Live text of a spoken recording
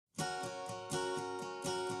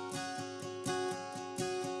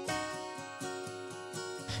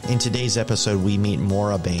In today's episode, we meet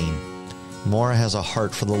Maura Bain. Maura has a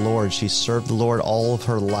heart for the Lord. She served the Lord all of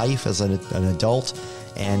her life as an adult,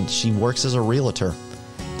 and she works as a realtor.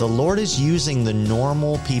 The Lord is using the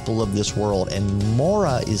normal people of this world, and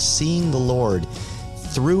Maura is seeing the Lord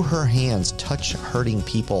through her hands touch hurting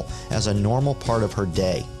people as a normal part of her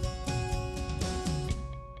day.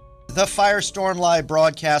 The Firestorm Live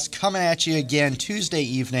broadcast coming at you again Tuesday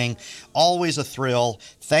evening. Always a thrill.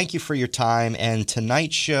 Thank you for your time. And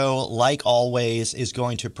tonight's show, like always, is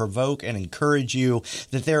going to provoke and encourage you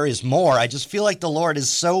that there is more. I just feel like the Lord is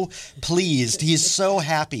so pleased. He's so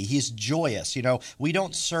happy. He's joyous. You know, we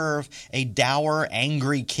don't serve a dour,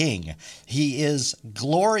 angry king. He is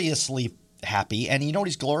gloriously happy. And you know what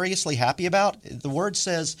he's gloriously happy about? The word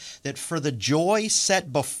says that for the joy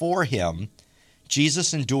set before him,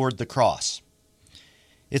 Jesus endured the cross.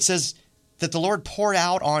 It says that the Lord poured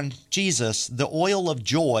out on Jesus the oil of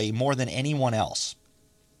joy more than anyone else.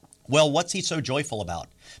 Well, what's he so joyful about?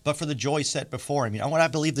 But for the joy set before him. You know what I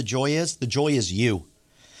believe the joy is? The joy is you.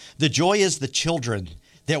 The joy is the children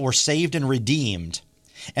that were saved and redeemed.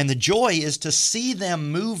 And the joy is to see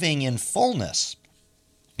them moving in fullness.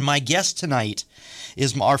 My guest tonight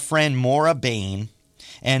is our friend Maura Bain.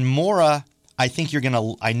 And Maura, I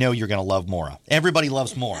know you're gonna love Maura. Everybody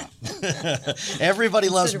loves Maura. Everybody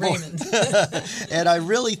loves Maura. And I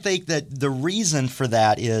really think that the reason for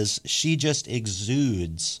that is she just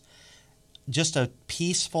exudes just a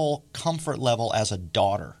peaceful comfort level as a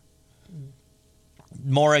daughter.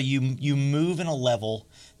 Maura, you move in a level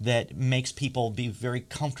that makes people be very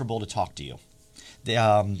comfortable to talk to you.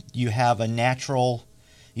 You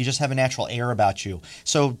just have a natural air about you.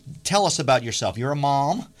 So tell us about yourself. You're a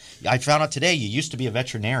mom. I found out today you used to be a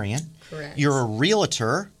veterinarian. Correct. You're a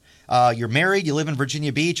realtor. You're married. You live in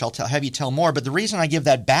Virginia Beach. I'll have you tell more. But the reason I give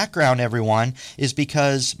that background, everyone, is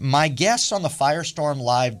because my guests on the Firestorm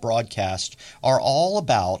Live broadcast are all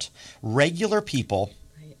about regular people,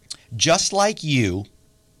 just like you,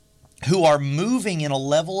 who are moving in a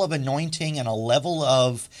level of anointing and a level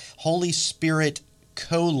of Holy Spirit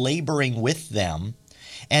co-laboring with them.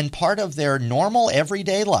 And part of their normal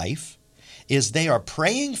everyday life is they are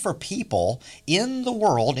praying for people in the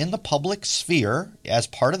world, in the public sphere, as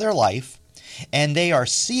part of their life, and they are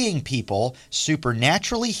seeing people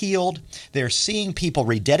supernaturally healed. They're seeing people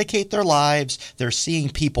rededicate their lives. They're seeing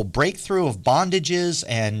people break through of bondages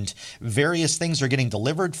and various things they're getting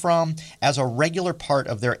delivered from as a regular part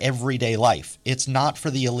of their everyday life. It's not for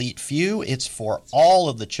the elite few. It's for all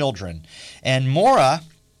of the children. And Maura,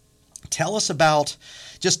 tell us about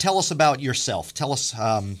yourself. Tell us.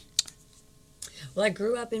 Well, I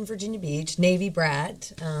grew up in Virginia Beach, Navy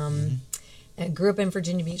brat. I grew up in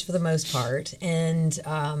Virginia Beach for the most part, and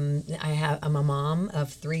I'm a mom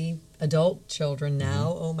of 3 adult children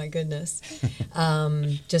now. Oh my goodness!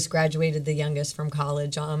 Just graduated the youngest from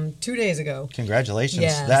college 2 days ago. Congratulations!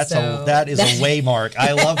 Yeah, that is a waymark.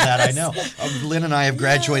 I love that. I know. Lynn and I have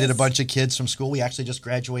graduated a bunch of kids from school. We actually just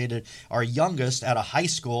graduated our youngest out of high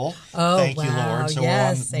school. Oh, thank wow. you, Lord. So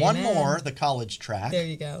yes, we're on amen. one more, the college track. There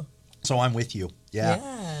you go. So I'm with you.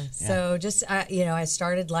 Yeah. So just, I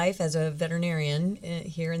started life as a veterinarian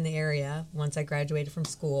here in the area once I graduated from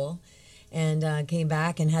school, and came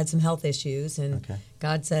back and had some health issues, and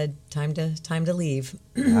God said, time to leave.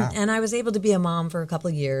 Wow. And I was able to be a mom for a couple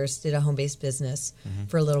of years, did a home-based business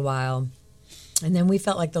for a little while. And then we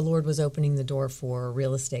felt like the Lord was opening the door for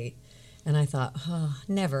real estate. And I thought,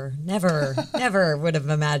 never would have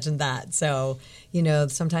imagined that. So,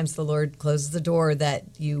 sometimes the Lord closes the door that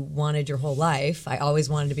you wanted your whole life. I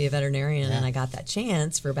always wanted to be a veterinarian, and I got that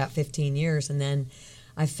chance for about 15 years. And then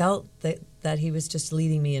I felt that he was just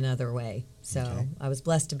leading me another way. So I was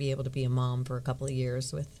blessed to be able to be a mom for a couple of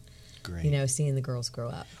years with, seeing the girls grow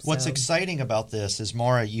up. What's exciting about this is,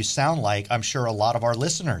 Maura, you sound like, I'm sure, a lot of our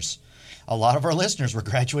listeners were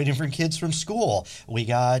graduating from kids from school. We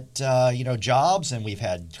got, jobs, and we've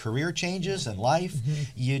had career changes in life.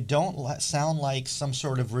 You don't sound like some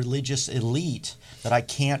sort of religious elite that I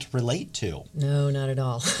can't relate to. No, not at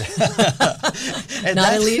all.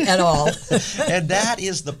 Not elite at all. And that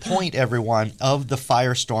is the point, everyone, of the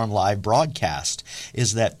Firestorm Live broadcast,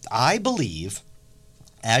 is that I believe,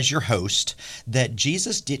 as your host, that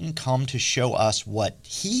Jesus didn't come to show us what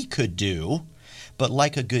he could do, but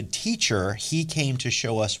like a good teacher, he came to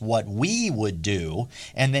show us what we would do,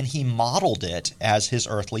 and then he modeled it as his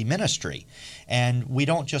earthly ministry. And we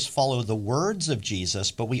don't just follow the words of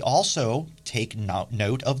Jesus, but we also take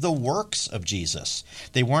note of the works of Jesus.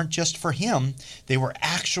 They weren't just for him, they were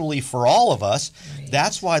actually for all of us. Right.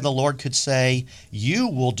 That's why the Lord could say, you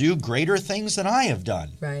will do greater things than I have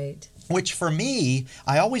done. Right. Which for me,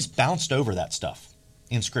 I always bounced over that stuff.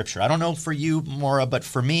 in Scripture. I don't know for you, Maura, but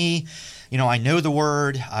for me, I know the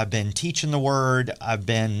Word. I've been teaching the Word. I've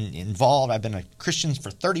been involved. I've been a Christian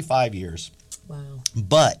for 35 years. Wow.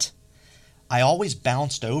 But I always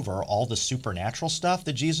bounced over all the supernatural stuff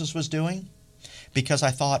that Jesus was doing because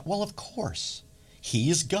I thought, well, of course,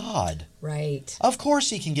 He's God. Right. Of course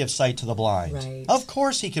He can give sight to the blind. Right. Of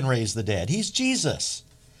course He can raise the dead. He's Jesus.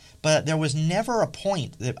 But there was never a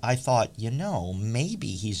point that I thought, maybe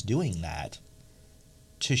He's doing that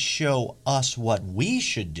to show us what we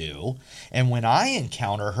should do. And when I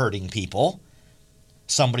encounter hurting people,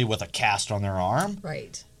 somebody with a cast on their arm,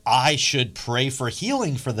 right, I should pray for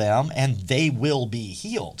healing for them and they will be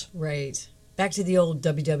healed. Right. Back to the old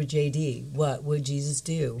WWJD. What would Jesus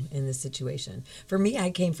do in this situation? For me,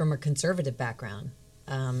 I came from a conservative background,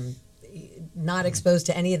 not exposed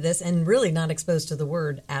to any of this and really not exposed to the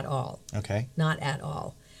Word at all. Okay. Not at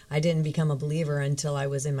all. I didn't become a believer until I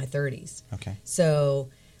was in my 30s. Okay. So,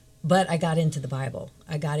 but I got into the Bible.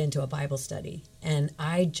 I got into a Bible study, and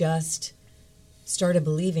I just started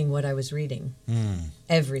believing what I was reading.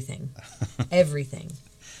 Everything. Everything.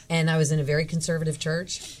 And I was in a very conservative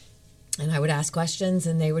church, and I would ask questions,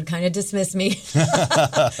 and they would kind of dismiss me.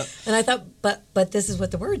 And I thought, but this is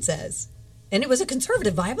what the Word says. And it was a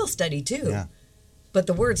conservative Bible study, too. Yeah. But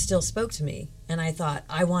the Word still spoke to me, and I thought,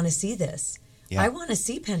 I want to see this. Yeah. I want to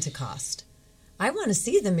see Pentecost. I want to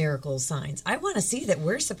see the miracles, signs. I want to see that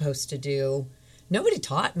we're supposed to do. Nobody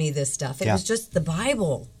taught me this stuff. It was just the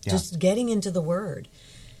Bible, just getting into the Word.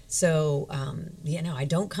 So, I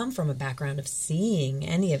don't come from a background of seeing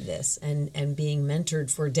any of this and being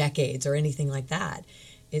mentored for decades or anything like that.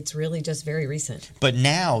 It's really just very recent. But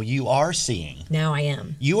now you are seeing. Now I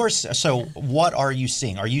am. You are. So what are you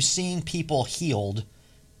seeing? Are you seeing people healed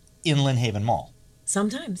in Lynnhaven Mall?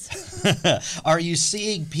 Sometimes. Are you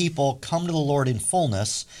seeing people come to the Lord in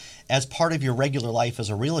fullness as part of your regular life as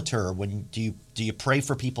a realtor? When do you pray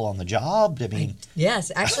for people on the job?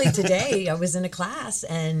 Yes. Actually, today I was in a class,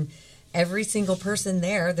 and every single person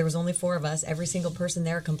there was only 4 of us, every single person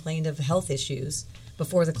there complained of health issues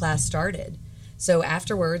before the class started. So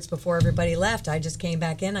afterwards, before everybody left, I just came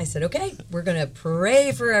back in. I said, okay, we're going to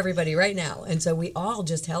pray for everybody right now. And so we all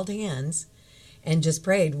just held hands and just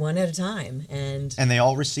prayed one at a time. And they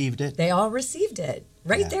all received it? They all received it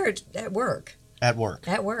right there at work. At work.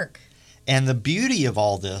 At work. And the beauty of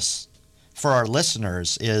all this for our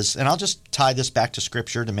listeners is, and I'll just tie this back to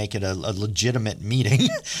Scripture to make it a legitimate meeting,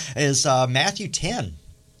 is Matthew 10.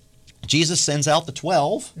 Jesus sends out the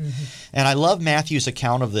 12, and I love Matthew's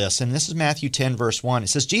account of this. And this is Matthew 10, verse 1. It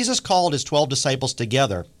says, Jesus called His 12 disciples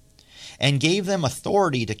together and gave them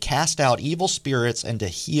authority to cast out evil spirits and to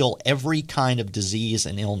heal every kind of disease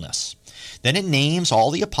and illness. Then it names all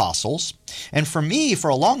the apostles. And for me, for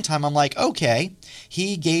a long time, I'm like, okay,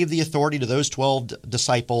 He gave the authority to those 12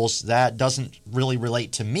 disciples. That doesn't really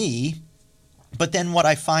relate to me. But then what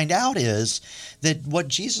I find out is that what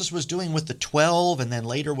Jesus was doing with the 12 and then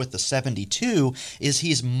later with the 72 is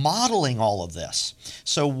He's modeling all of this.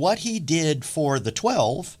 So what He did for the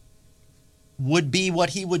 12 would be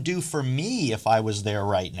what He would do for me if I was there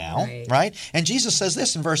right now, right? And Jesus says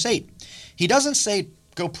this in verse 8. He doesn't say,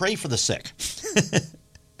 go pray for the sick.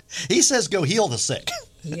 He says, go heal the sick.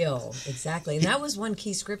 Heal, exactly. And that was one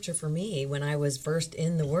key scripture for me when I was first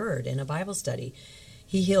in the Word in a Bible study.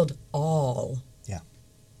 He healed all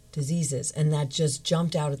diseases, and that just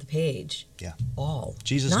jumped out of the page. Yeah. All.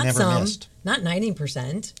 Jesus not never some, missed. Not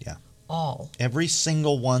 90%. Yeah. All. Every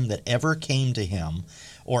single one that ever came to Him,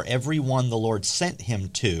 or every one the Lord sent Him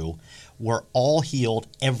to, were all healed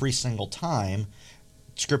every single time.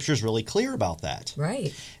 Scripture's really clear about that.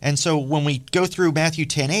 Right. And so when we go through Matthew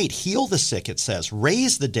 10:8, heal the sick, it says,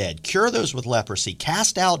 raise the dead, cure those with leprosy,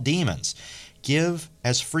 cast out demons, give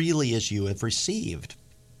as freely as you have received.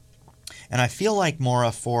 And I feel like,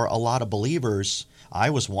 Maura, for a lot of believers,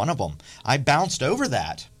 I was one of them. I bounced over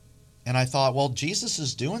that. And I thought, well, Jesus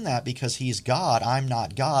is doing that because He's God. I'm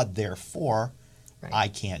not God, therefore I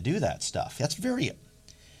can't do that stuff. That's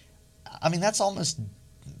that's almost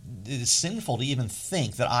sinful to even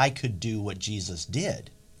think that I could do what Jesus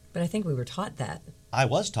did. But I think we were taught that. I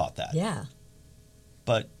was taught that. Yeah.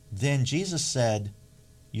 But then Jesus said,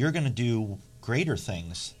 you're going to do greater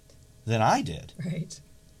things than I did. Right.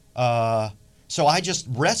 So I just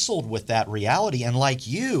wrestled with that reality. And like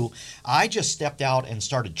you, I just stepped out and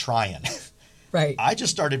started trying. Right. I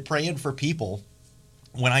just started praying for people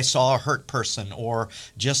when I saw a hurt person or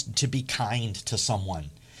just to be kind to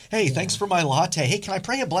someone. Hey, thanks for my latte. Hey, can I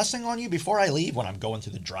pray a blessing on you before I leave when I'm going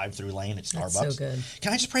through the drive-through lane at Starbucks? That's so good.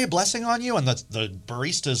 Can I just pray a blessing on you? And the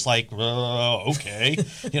barista's like, okay.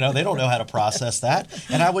 They don't know how to process that.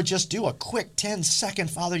 And I would just do a quick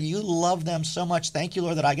 10-second, Father, you love them so much. Thank you,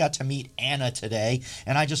 Lord, that I got to meet Anna today.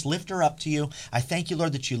 And I just lift her up to you. I thank you,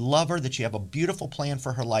 Lord, that you love her, that you have a beautiful plan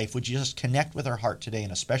for her life. Would you just connect with her heart today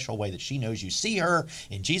in a special way that she knows you see her?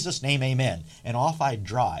 In Jesus' name, amen. And off I'd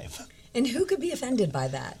drive. And who could be offended by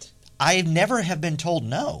that? I never have been told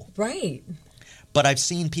no. Right. But I've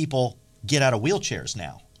seen people get out of wheelchairs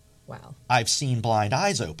now. Wow. I've seen blind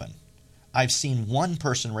eyes open. I've seen one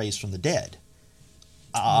person raised from the dead.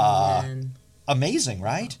 Amazing,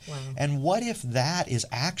 right? Wow. And what if that is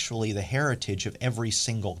actually the heritage of every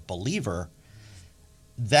single believer?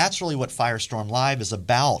 That's really what Firestorm Live is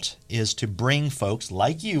about, is to bring folks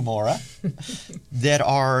like you, Maura, that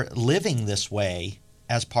are living this way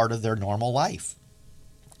as part of their normal life.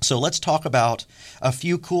 So let's talk about a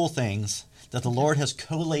few cool things that the Lord has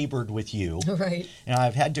co-labored with you. Right. And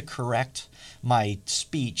I've had to correct my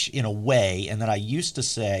speech in a way, and that I used to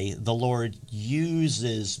say, the Lord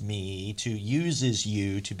uses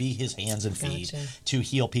you to be his hands and feet, to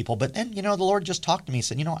heal people. But then, the Lord just talked to me and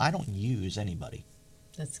said, I don't use anybody.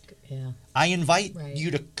 That's good. Yeah. I invite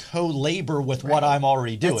you to co-labor with what I'm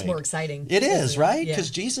already doing. That's more exciting. It is, right? Yeah.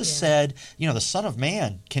 Because Jesus said, the Son of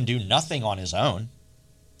Man can do nothing on his own.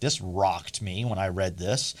 This rocked me when I read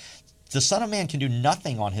this. The Son of Man can do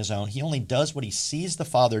nothing on his own. He only does what he sees the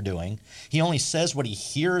Father doing. He only says what he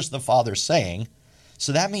hears the Father saying.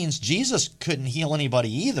 So that means Jesus couldn't heal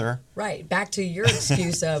anybody either. Right. Back to your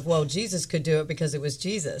excuse of, well, Jesus could do it because it was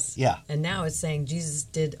Jesus. Yeah. And now it's saying Jesus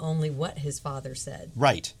did only what his Father said.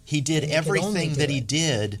 Right. He did everything that he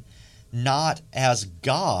did, not as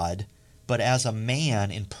God, but as a man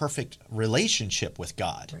in perfect relationship with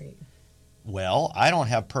God. Right. Well, I don't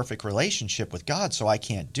have perfect relationship with God, so I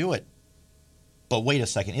can't do it. But wait a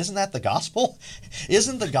second, isn't that the gospel?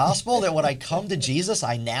 Isn't the gospel that when I come to Jesus,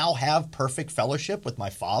 I now have perfect fellowship with my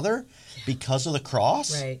Father because of the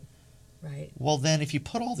cross? Right, right. Well, then if you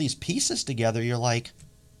put all these pieces together,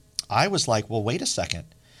 I was like, well, wait a second.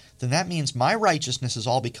 Then that means my righteousness is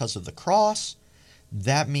all because of the cross.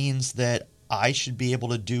 That means that I should be able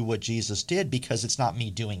to do what Jesus did because it's not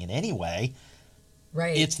me doing it anyway.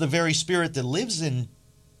 Right. It's the very Spirit that lives in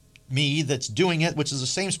me that's doing it, which is the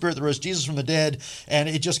same Spirit that rose Jesus from the dead, and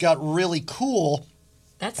it just got really cool.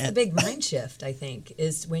 That's the big mind shift, I think,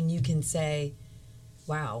 is when you can say,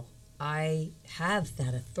 wow, I have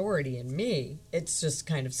that authority in me. It's just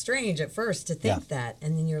kind of strange at first to think that,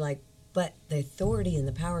 and then you're like, but the authority and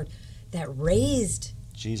the power that raised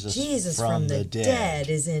Jesus from the dead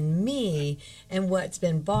is in me, and what's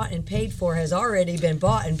been bought and paid for has already been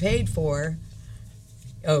bought and paid for.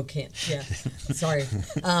 Oh, can't. Yeah. Sorry.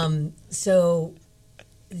 So,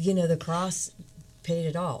 the cross paid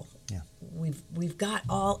it all. Yeah. We've got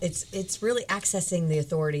all. It's really accessing the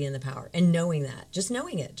authority and the power and knowing that. Just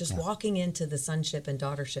knowing it. Just walking into the sonship and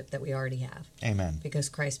daughtership that we already have. Amen. Because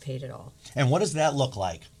Christ paid it all. And what does that look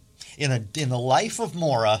like? In the life of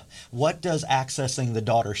Maura, what does accessing the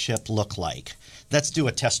daughtership look like? Let's do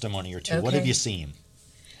a testimony or two. Okay. What have you seen?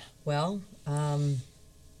 Well,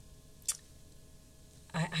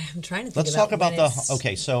 I'm trying to think. Let's talk about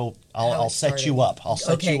okay, so I'll set you up. I'll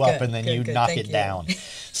set you up, and then you knock it down.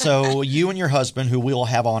 So you and your husband, who we will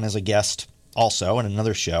have on as a guest also in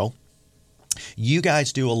another show, you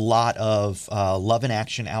guys do a lot of Love in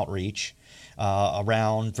Action outreach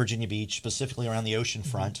around Virginia Beach, specifically around the ocean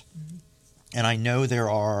front. Mm-hmm. And I know there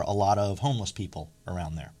are a lot of homeless people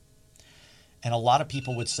around there. And a lot of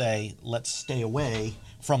people would say, let's stay away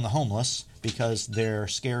from the homeless because they're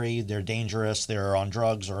scary, they're dangerous, they're on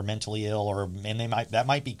drugs or mentally ill, that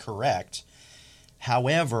might be correct.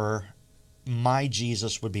 However, my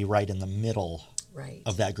Jesus would be right in the middle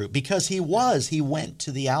of that group because he went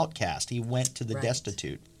to the outcast, he went to the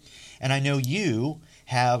destitute. And I know you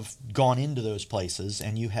have gone into those places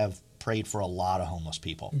and you have prayed for a lot of homeless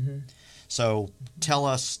people. Mm-hmm. So tell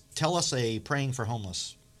us a praying for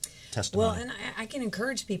homeless testimony. Well, and I can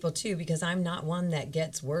encourage people too, because I'm not one that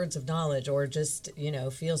gets words of knowledge or just,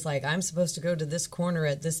 feels like I'm supposed to go to this corner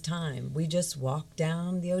at this time. We just walk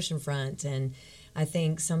down the ocean front. And I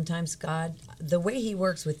think sometimes God, the way he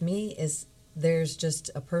works with me is there's just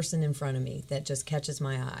a person in front of me that just catches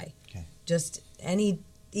my eye. Okay.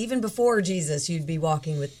 Even before Jesus, you'd be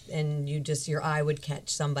walking with, and your eye would catch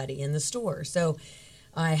somebody in the store. So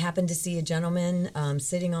I happened to see a gentleman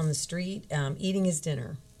sitting on the street eating his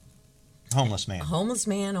dinner. Homeless man. A homeless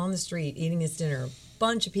man on the street eating his dinner. A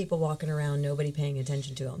bunch of people walking around, nobody paying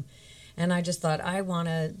attention to him. And I just thought, I want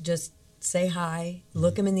to just say hi,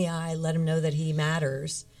 look him in the eye, let him know that he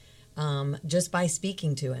matters, just by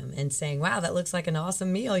speaking to him and saying, wow, that looks like an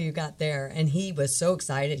awesome meal you got there. And he was so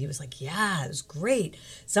excited. He was like, yeah, it was great.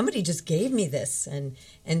 Somebody just gave me this.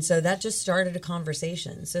 And so that just started a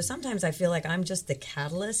conversation. So sometimes I feel like I'm just the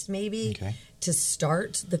catalyst maybe to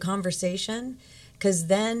start the conversation, because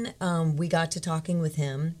then we got to talking with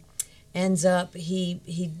him. Ends up,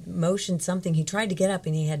 he motioned something. He tried to get up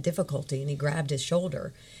and he had difficulty and he grabbed his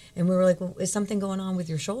shoulder. And we were like, well, is something going on with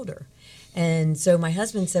your shoulder? And so my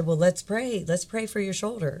husband said, well, let's pray. Let's pray for your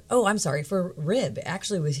shoulder. Oh, I'm sorry, for rib.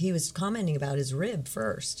 Actually, he was commenting about his rib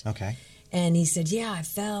first. Okay. And he said, yeah, I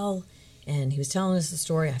fell. And he was telling us the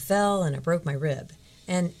story. I fell and I broke my rib.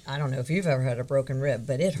 And I don't know if you've ever had a broken rib,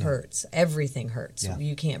 but it hurts. Everything hurts. Yeah.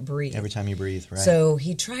 You can't breathe. Every time you breathe, right. So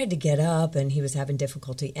he tried to get up and he was having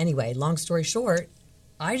difficulty. Anyway, long story short,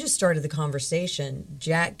 I just started the conversation.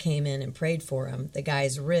 Jack came in and prayed for him. The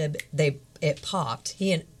guy's rib, it popped.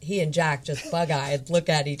 He and Jack just bug-eyed look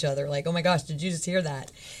at each other like, oh my gosh, did you just hear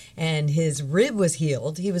that? And his rib was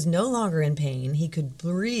healed. He was no longer in pain. He could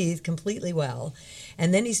breathe completely well.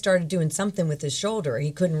 And then he started doing something with his shoulder.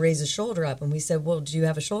 He couldn't raise his shoulder up. And we said, well, do you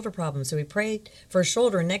have a shoulder problem? So we prayed for his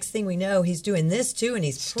shoulder. And next thing we know, he's doing this too. And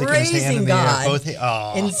he's sticking praising God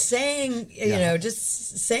and saying,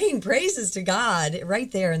 just saying praises to God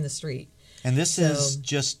right there in the street. And this is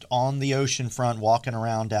just on the ocean front, walking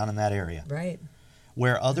around down in that area. Right.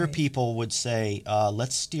 Where other people would say,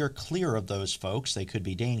 let's steer clear of those folks. They could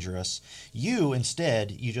be dangerous. You,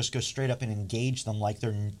 instead, you just go straight up and engage them like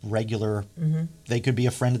they're regular. Mm-hmm. They could be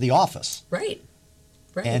a friend of the office. Right.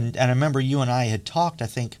 And I remember you and I had talked, I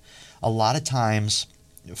think, a lot of times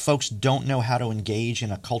folks don't know how to engage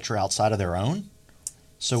in a culture outside of their own.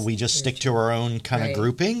 So we just stick to our own kind of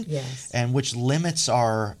grouping, and which limits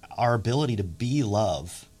our ability to be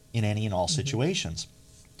love in any and all situations.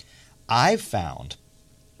 I've found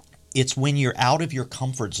it's when you're out of your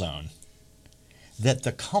comfort zone that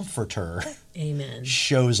the comforter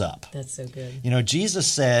shows up. That's so good. You know, Jesus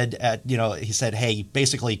said, he said, hey,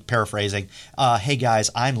 basically paraphrasing, hey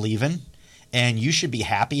guys, I'm leaving. And you should be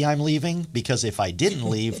happy I'm leaving, because if I didn't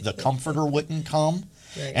leave, the comforter wouldn't come.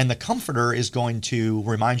 Right. And the comforter is going to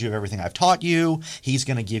remind you of everything I've taught you. He's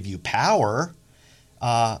going to give you power.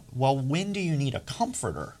 Well, when do you need a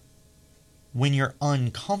comforter? When you're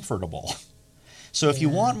uncomfortable. So if you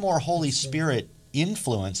want more Holy Spirit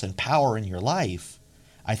influence and power in your life,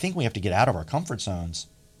 I think we have to get out of our comfort zones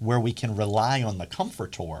where we can rely on the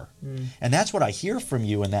comforter. And that's what I hear from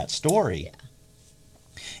you in that story. Yeah.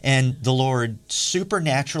 And the Lord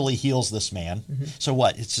supernaturally heals this man. Mm-hmm. So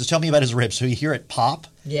what? So tell me about his ribs. So you hear it pop?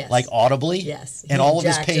 Yes. Like audibly? Yes. And all of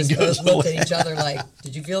his pain goes away. Looked at each other like,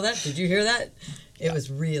 did you feel that? Did you hear that? It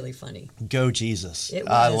was really funny. Go Jesus. It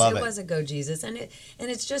was. I love it. It was a go Jesus. And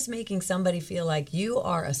it's just making somebody feel like you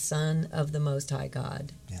are a son of the Most High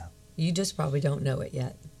God. Yeah. You just probably don't know it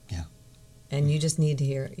yet. Yeah. And you just need to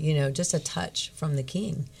hear, just a touch from the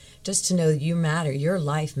King. Just to know you matter. Your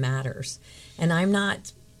life matters. And I'm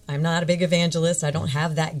not a big evangelist. I don't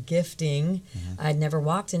have that gifting. Mm-hmm. I'd never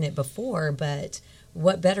walked in it before, but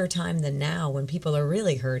what better time than now when people are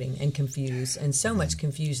really hurting and confused and so much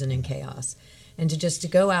confusion and chaos. And to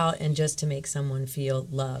go out and just to make someone feel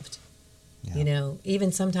loved. Yeah.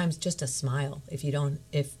 Even sometimes just a smile. If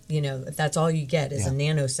that's all you get is a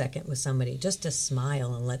nanosecond with somebody, just a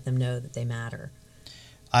smile and let them know that they matter.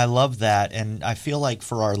 I love that. And I feel like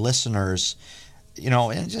for our listeners,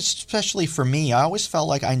 and just especially for me, I always felt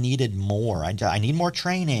like I needed more. I need more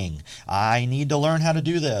training. I need to learn how to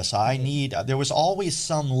do this. There was always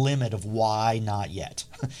some limit of why not yet.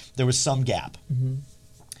 There was some gap. Mm-hmm.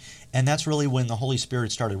 And that's really when the Holy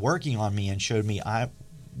Spirit started working on me and showed me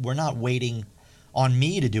we're not waiting on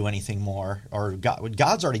me to do anything more, or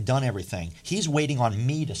God's already done everything. He's waiting on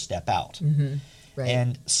me to step out. Mm-hmm. Right.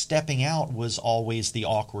 And stepping out was always the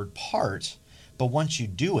awkward part. But once you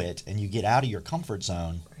do it and you get out of your comfort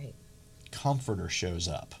zone, Comforter shows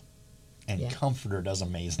up. And Comforter does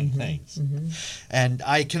amazing things. Mm-hmm. And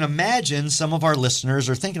I can imagine some of our listeners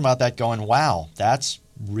are thinking about that going, wow, that's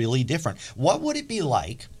really different. What would it be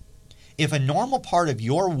like if a normal part of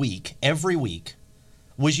your week, every week,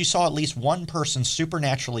 was you saw at least one person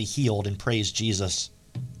supernaturally healed and praised Jesus?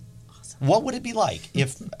 Awesome. What would it be like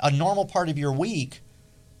if a normal part of your week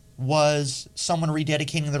was someone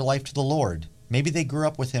rededicating their life to the Lord? Maybe they grew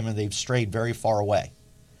up with him and they've strayed very far away.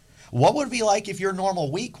 What would it be like if your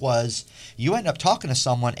normal week was you end up talking to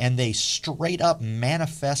someone and they straight up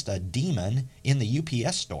manifest a demon in the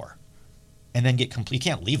UPS store and then get complete?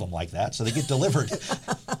 You can't leave them like that, so they get delivered.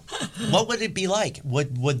 What would it be like?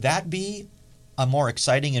 Would that be a more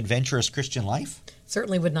exciting, adventurous Christian life?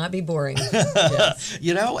 certainly would not be boring. Yes.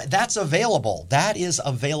 You know, that's available. That is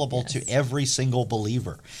available to every single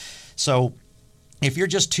believer. So if you're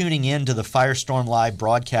just tuning in to the Firestorm Live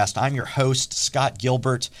broadcast, I'm your host, Scott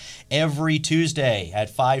Gilbert. Every Tuesday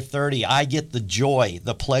at 5:30, I get the joy,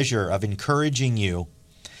 the pleasure of encouraging you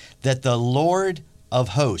that the Lord of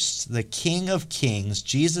hosts, the King of kings,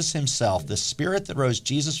 Jesus himself, the Spirit that rose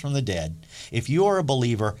Jesus from the dead, if you are a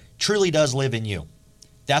believer, truly does live in you.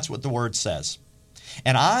 That's what the Word says.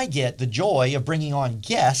 And I get the joy of bringing on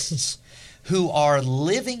guests who are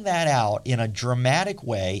living that out in a dramatic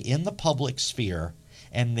way in the public sphere,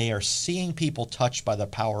 and they are seeing people touched by the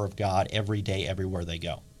power of God every day, everywhere they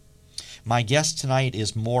go. My guest tonight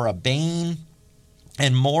is Maura Bain.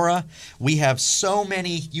 And Maura, you have so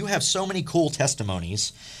many cool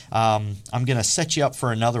testimonies. I'm going to set you up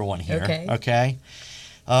for another one here. Okay?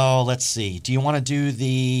 Oh, let's see. Do you want to do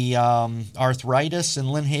the arthritis in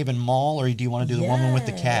Lynnhaven Mall, or do you want to do the woman with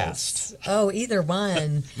the cast? Oh, either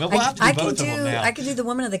one. Well, we'll have to do both of them now. I can do the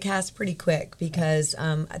woman of the cast pretty quick, because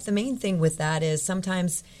the main thing with that is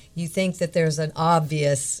sometimes you think that there's an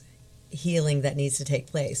obvious healing that needs to take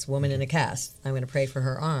place. Woman in a cast. I'm going to pray for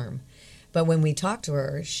her arm. But when we talked to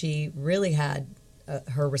her, she really had,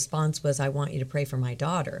 her response was, I want you to pray for my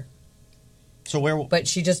daughter. But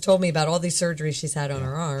she just told me about all these surgeries she's had on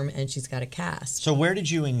her arm, and she's got a cast. So where did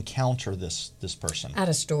you encounter this person? At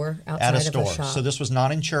a store, outside of a shop. So this was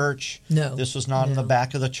not in church? No. This was not in the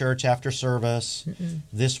back of the church after service? Mm-mm.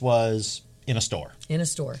 This was in a store? In a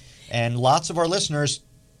store. And lots of our listeners,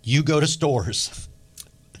 you go to stores.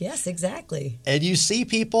 Yes, exactly. And you see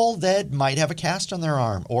people that might have a cast on their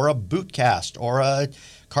arm, or a boot cast, or a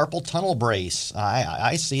carpal tunnel brace.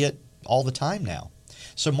 I see it all the time now.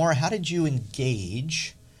 So, Maura, how did you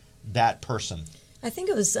engage that person? I think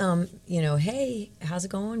it was, hey, how's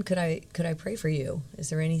it going? Could I pray for you? Is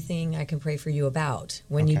there anything I can pray for you about?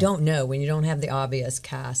 When you don't know, when you don't have the obvious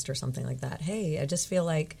cast or something like that. Hey, I just feel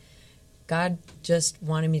like God just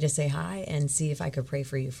wanted me to say hi and see if I could pray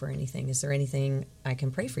for you for anything. Is there anything I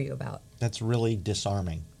can pray for you about? That's really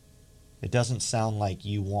disarming. It doesn't sound like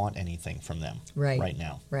you want anything from them right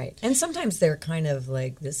now. Right. And sometimes they're kind of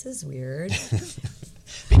like, this is weird.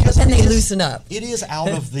 Because then they loosen up. It is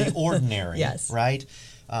out of the ordinary, yes. Right?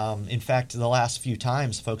 In fact, the last few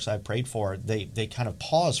times, folks I've prayed for, they kind of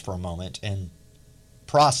pause for a moment and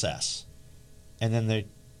process. And then they,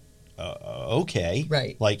 okay.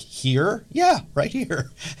 Right. Like here? Yeah, right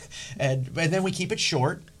here. And then we keep it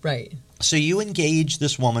short. Right. So you engage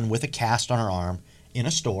this woman with a cast on her arm in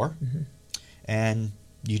a store, mm-hmm. and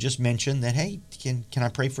you just mentioned that, hey, can I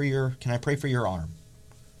pray for your arm?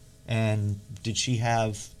 And did she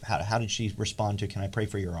have how did she respond to, can I pray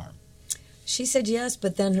for your arm? She said yes,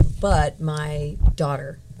 but my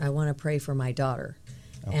daughter, I want to pray for my daughter.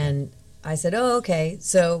 Okay. And I said, oh, okay.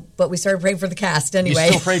 So, but we started praying for the cast anyway. You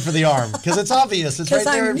still prayed for the arm because it's obvious. It's right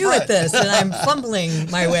there in front. Because I'm new at this and I'm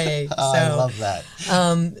fumbling my way. Oh, I love that.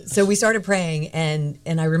 So we started praying, and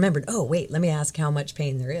I remembered, oh, wait, let me ask how much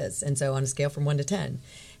pain there is. And so on a scale from 1 to 10.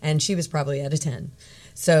 And she was probably at a 10.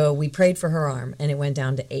 So we prayed for her arm, and it went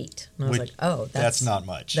down to 8. And I was like, oh, that's not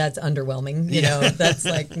much. That's underwhelming. You know, that's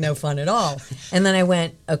like no fun at all. And then I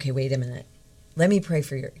went, okay, wait a minute. Let me pray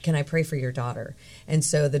for can I pray for your daughter? And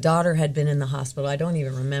so the daughter had been in the hospital. I don't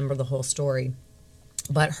even remember the whole story.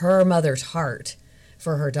 But her mother's heart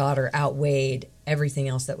for her daughter outweighed everything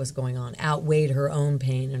else that was going on, outweighed her own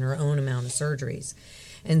pain and her own amount of surgeries.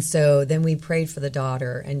 And so then we prayed for the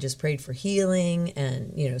daughter and just prayed for healing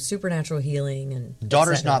and, supernatural healing. And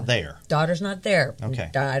daughter's not there. Daughter's not there. Okay.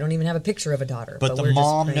 I don't even have a picture of a daughter. But the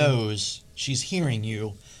mom knows, she's hearing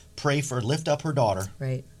you lift up her daughter.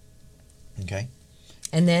 Right. Okay.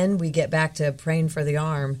 And then we get back to praying for the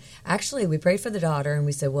arm. Actually, we prayed for the daughter, and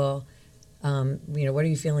we said, well, what are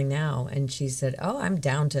you feeling now? And she said, oh,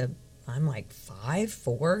 I'm like 5,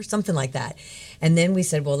 4, something like that. And then we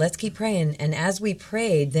said, well, let's keep praying. And as we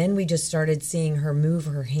prayed, then we just started seeing her move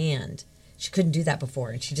her hand. She couldn't do that before,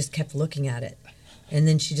 and she just kept looking at it. And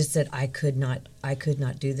then she just said, I could not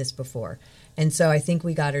do this before. And so I think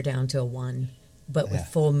we got her down to a 1, but with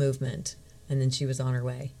full movement. And then she was on her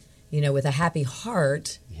way. With a happy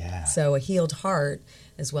heart. Yeah. So a healed heart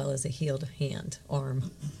as well as a healed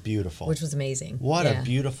arm. Beautiful. Which was amazing. What a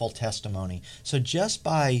beautiful testimony. So just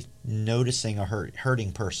by noticing a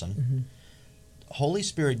hurting person, mm-hmm. Holy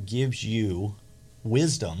Spirit gives you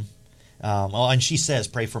wisdom. And she says,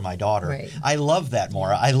 pray for my daughter. Right. I love that,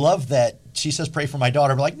 Maura. I love that she says, pray for my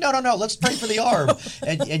daughter. We're like, no, let's pray for the arm.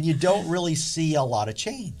 and you don't really see a lot of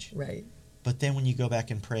change. Right. But then when you go back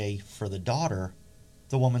and pray for the daughter,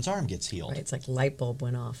 the woman's arm gets healed. Right. It's like light bulb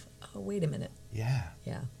went off. Oh, wait a minute. Yeah.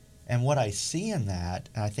 Yeah. And what I see in that,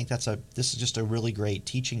 and I think this is just a really great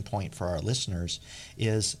teaching point for our listeners,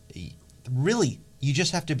 is really you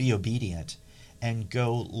just have to be obedient and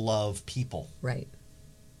go love people. Right.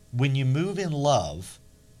 When you move in love,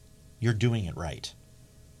 you're doing it right.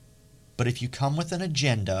 But if you come with an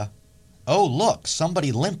agenda, oh, look,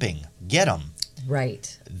 somebody limping, get them.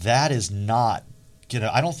 Right. That is not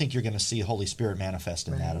I don't think you're going to see Holy Spirit manifest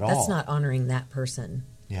in that at all. That's not honoring that person.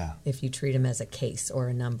 Yeah. If you treat them as a case or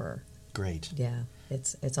a number. Great. Yeah.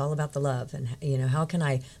 It's all about the love, and how can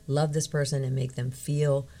I love this person and make them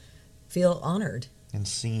feel honored and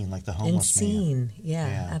seen, like the homeless man. And seen.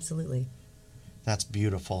 Yeah, absolutely. That's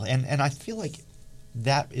beautiful. And I feel like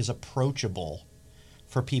that is approachable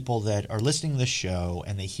for people that are listening to the show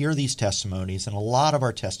and they hear these testimonies, and a lot of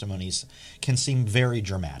our testimonies can seem very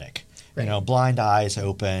dramatic. Right. Blind eyes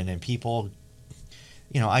open, and people,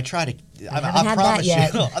 I try to. I promise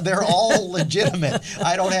you, they're all legitimate.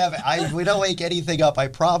 We don't make anything up. I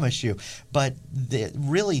promise you. But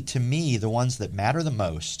really, to me, the ones that matter the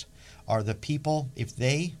most are the people.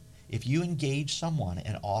 If you engage someone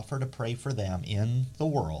and offer to pray for them in the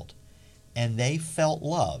world, and they felt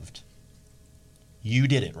loved, you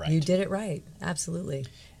did it right. You did it right. Absolutely.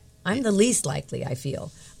 I'm the least likely, I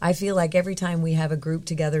feel. I feel like every time we have a group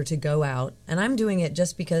together to go out, and I'm doing it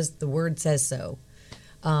just because the word says so,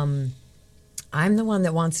 I'm the one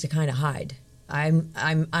that wants to kind of hide.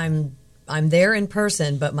 I'm there in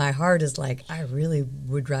person, but my heart is like, I really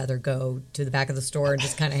would rather go to the back of the store and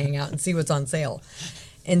just kind of hang out and see what's on sale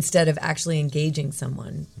instead of actually engaging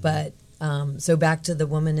someone. But so back to the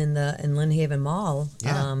woman in Lynn Haven Mall.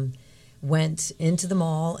 Yeah. Went into the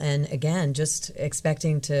mall, and again, just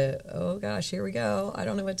expecting to, oh gosh, here we go. I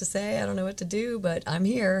don't know what to say. I don't know what to do, but I'm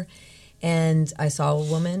here. And I saw a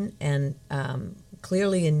woman, and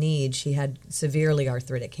clearly in need. She had severely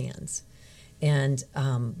arthritic hands. And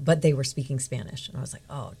but they were speaking Spanish. And I was like,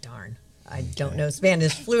 oh, darn. I don't know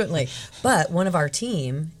Spanish fluently. But one of our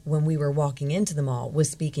team, when we were walking into the mall,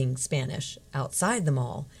 was speaking Spanish outside the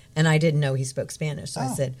mall. And I didn't know he spoke Spanish. So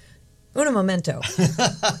I said, un momento.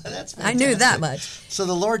 That's I knew that much. So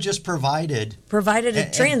the Lord just provided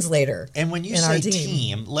a translator. And when you say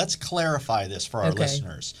team, let's clarify this for our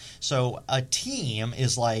listeners. So a team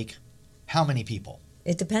is like how many people?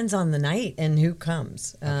 It depends on the night and who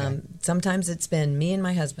comes. Sometimes it's been me and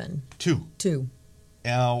my husband. Two.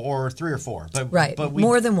 Or 3 or 4. But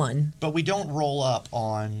more than one. But we don't roll up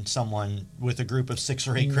on someone with a group of 6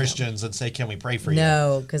 or 8 Christians and say, can we pray for you?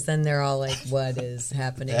 No, because then they're all like, what is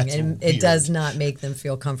happening? And it does not make them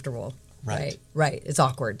feel comfortable. Right. It's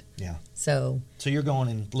awkward. Yeah. So you're going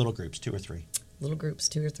in little groups, 2 or 3. Little groups,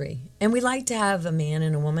 2 or 3. And we like to have a man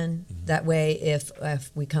and a woman. Mm-hmm. That way, if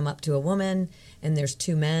we come up to a woman and there's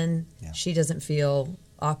 2 men, she doesn't feel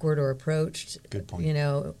awkward or approached. Good point.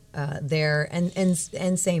 There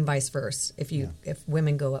and same vice versa. If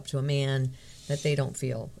women go up to a man, that they don't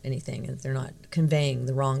feel anything and they're not conveying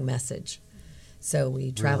the wrong message. So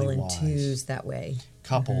we travel in twos that way.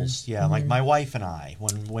 Couples, like my wife and I,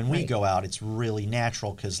 when we go out, it's really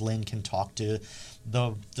natural because Lynn can talk to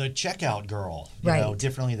the checkout girl,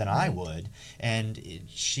 differently than I would, and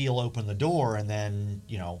she'll open the door, and then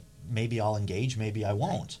maybe I'll engage, maybe I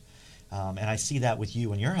won't. And I see that with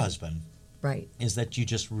you and your husband. Right. Is that you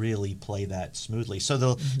just really play that smoothly. So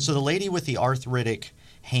the lady with the arthritic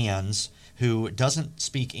hands who doesn't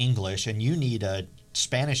speak English and you need a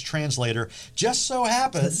Spanish translator, just so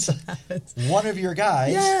happens one of your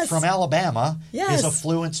guys from Alabama is a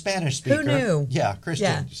fluent Spanish speaker. Who knew? Yeah,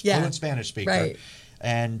 Christian, fluent Spanish speaker. Right.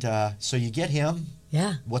 And so you get him.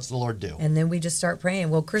 Yeah. What's the Lord do? And then we just start praying.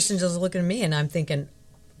 Well, Christian just looking at me and I'm thinking,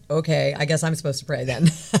 okay, I guess I'm supposed to pray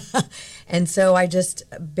then. And so I just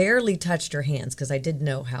barely touched her hands because I didn't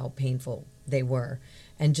know how painful they were,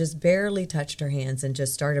 and just barely touched her hands and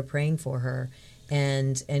just started praying for her.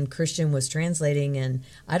 And Christian was translating, and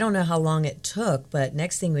I don't know how long it took, but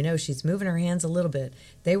next thing we know, she's moving her hands a little bit.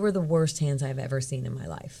 They were the worst hands I've ever seen in my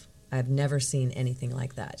life. I've never seen anything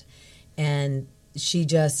like that. And she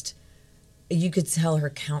just, you could tell her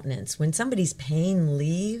countenance. When somebody's pain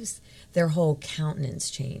leaves, their whole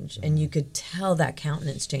countenance changed, and you could tell that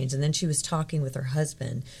countenance change. And then she was talking with her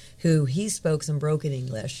husband, who he spoke some broken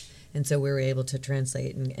English, and so we were able to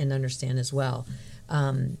translate and understand as well.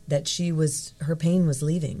 That her pain was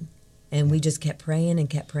leaving, and we just kept praying,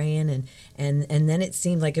 and then it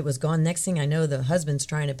seemed like it was gone. Next thing I know, the husband's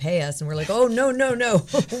trying to pay us, and we're like, oh, no,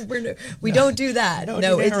 we don't do that.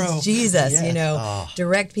 No, it's Jesus,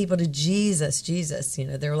 direct people to Jesus.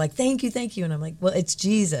 They were like, thank you, and I'm like, well, it's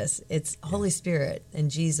Jesus, it's Holy Spirit and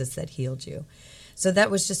Jesus that healed you. So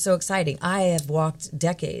that was just so exciting. I have walked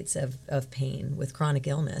decades of pain with chronic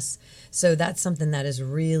illness. So that's something that is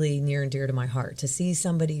really near and dear to my heart, to see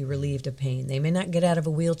somebody relieved of pain. They may not get out of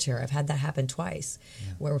a wheelchair. I've had that happen twice,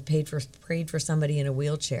 where we prayed for somebody in a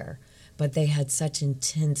wheelchair, but they had such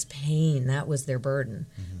intense pain. That was their burden.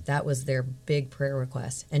 That was their big prayer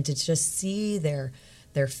request. And to just see their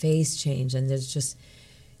face change, and there's just,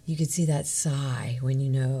 you could see that sigh when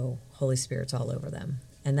you know Holy Spirit's all over them.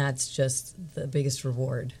 And that's just the biggest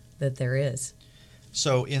reward that there is.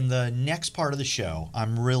 So in the next part of the show,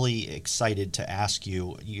 I'm really excited to ask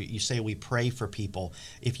you, you say we pray for people.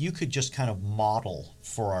 If you could just kind of model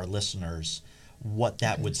for our listeners what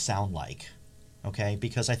that would sound like, okay?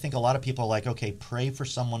 Because I think a lot of people are like, okay, pray for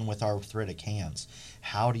someone with arthritic hands.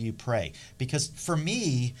 How do you pray? Because for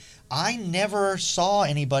me, I never saw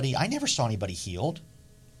anybody healed.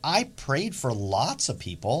 I prayed for lots of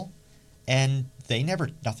people, and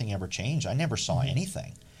nothing ever changed. I never saw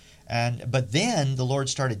anything. But then the Lord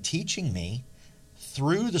started teaching me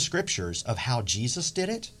through the scriptures of how Jesus did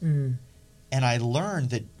it. And I learned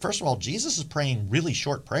that, first of all, Jesus is praying really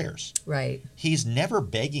short prayers. Right. He's never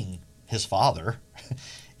begging his Father.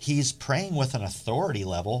 He's praying with an authority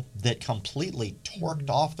level that completely torqued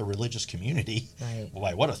off the religious community. Right.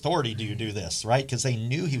 By what authority do you do this, right? Because they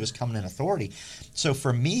knew he was coming in authority. So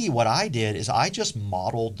for me, what I did is I just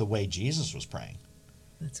modeled the way Jesus was praying.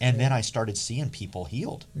 And then I started seeing people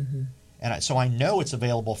healed. And so I know it's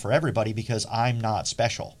available for everybody because I'm not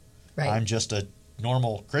special. Right. I'm just a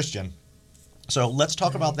normal Christian. So let's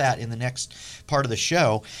talk about that in the next part of the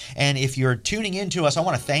show. And if you're tuning into us, I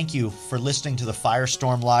want to thank you for listening to the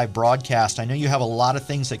Firestorm Live broadcast. I know you have a lot of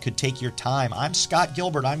things that could take your time. I'm Scott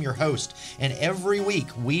Gilbert. I'm your host. And every week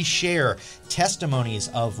we share testimonies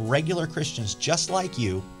of regular Christians just like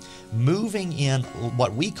you moving in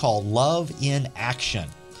what we call love in action,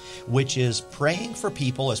 which is praying for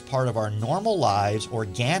people as part of our normal lives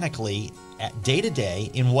organically day to day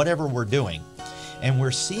in whatever we're doing. And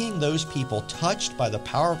we're seeing those people touched by the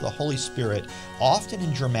power of the Holy Spirit, often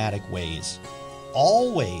in dramatic ways.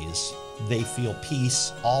 Always they feel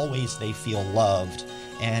peace, always they feel loved,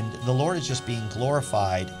 and the Lord is just being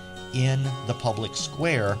glorified in the public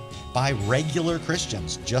square by regular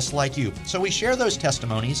Christians just like you. So we share those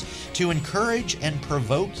testimonies to encourage and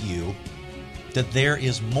provoke you that there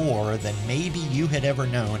is more than maybe you had ever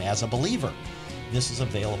known as a believer. This is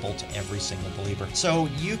available to every single believer. So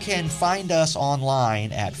you can find us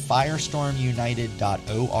online at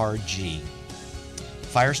firestormunited.org.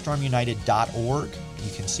 Firestormunited.org.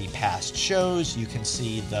 You can see past shows. You can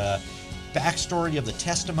see the backstory of the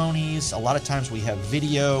testimonies. A lot of times we have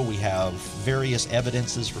video. We have various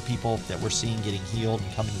evidences for people that we're seeing getting healed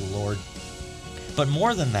and coming to the Lord. But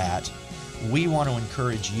more than that, we want to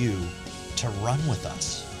encourage you to run with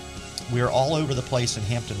us. We're all over the place in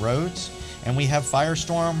Hampton Roads. And we have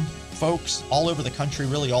Firestorm folks all over the country,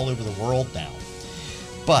 really all over the world now.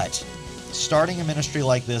 But starting a ministry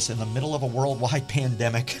like this in the middle of a worldwide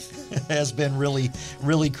pandemic has been really,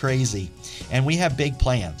 really crazy. And we have big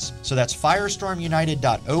plans. So that's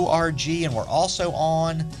firestormunited.org. And we're also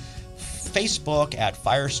on Facebook at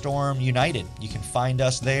Firestorm United. You can find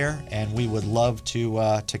us there, and we would love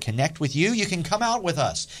to connect with you. You can come out with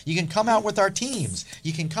us. You can come out with our teams.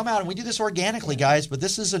 You can come out, and we do this organically, guys, but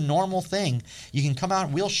this is a normal thing. You can come out,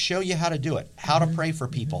 and we'll show you how to do it, how to pray for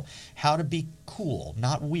people, how to be cool,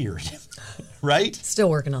 not weird, right? Still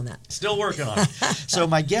working on that. Still working on it. So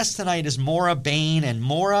my guest tonight is Maura Bain, and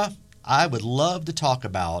Maura, I would love to talk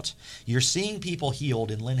about, you're seeing people healed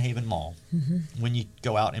in Lynn Haven Mall when you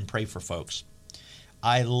go out and pray for folks.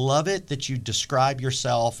 I love it that you describe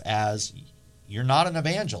yourself as you're not an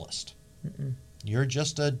evangelist. You're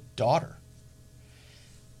just a daughter.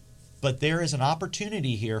 But there is an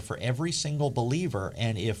opportunity here for every single believer,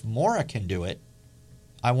 and if Maura can do it,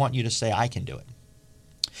 I want you to say, I can do it.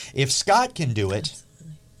 If Scott can do it,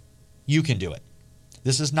 you can do it.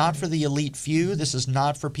 This is not for the elite few. This is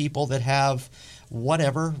not for people that have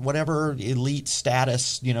whatever elite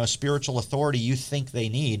status, spiritual authority you think they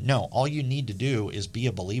need. No, all you need to do is be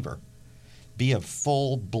a believer. Be a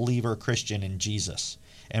full believer Christian in Jesus.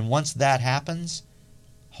 And once that happens,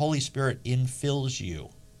 Holy Spirit infills you.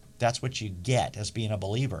 That's what you get as being a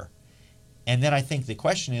believer. And then I think the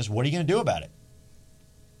question is, what are you going to do about it?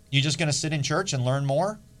 You just going to sit in church and learn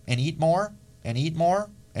more and eat more and eat more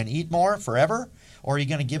and eat more forever? Or are you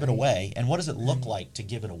going to give it away? And what does it look like to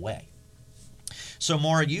give it away? So,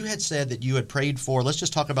 Maura, you had said that you had prayed for, let's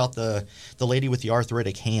just talk about the lady with the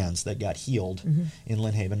arthritic hands that got healed in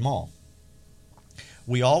Lynn Haven Mall.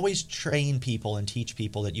 We always train people and teach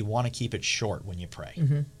people that you want to keep it short when you pray.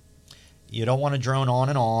 You don't want to drone on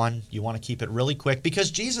and on. You want to keep it really quick because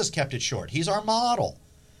Jesus kept it short. He's our model.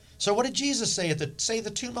 So what did Jesus say at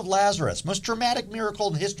the tomb of Lazarus? Most dramatic miracle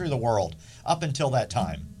in the history of the world up until that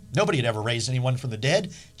time. Nobody had ever raised anyone from the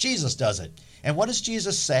dead. Jesus does it. And what does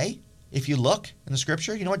Jesus say? If you look in the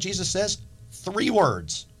scripture, you know what Jesus says? 3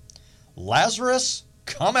 words. Lazarus,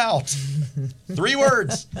 come out. 3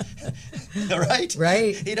 words. Right?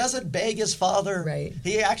 Right. He doesn't beg his Father. Right.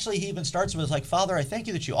 He even starts with like, Father, I thank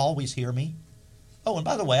you that you always hear me. Oh, and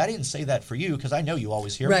by the way, I didn't say that for you because I know you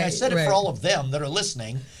always hear me. I said it for all of them that are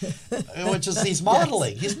listening, which is he's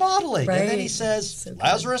modeling. Yes. He's modeling. Right. And then he says, so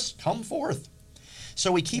Lazarus, come forth.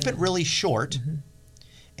 So we keep it really short. Mm-hmm.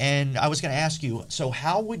 And I was going to ask you, so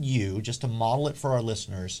how would you, just to model it for our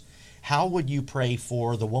listeners, how would you pray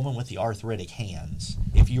for the woman with the arthritic hands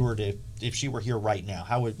if she were here right now?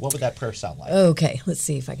 What would that prayer sound like? Okay, let's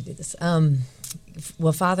see if I can do this.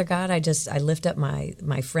 Well, Father God, I lift up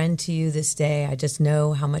my friend to you this day. I just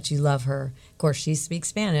know how much you love her. Of course, she speaks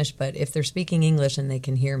Spanish, but if they're speaking English and they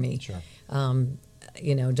can hear me, sure.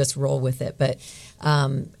 Just roll with it. But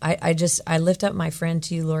I lift up my friend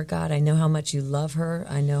to you, Lord God. I know how much you love her.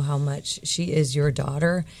 I know how much she is your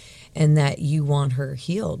daughter, and that you want her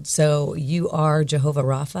healed. So you are Jehovah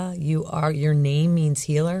Rapha. Your name means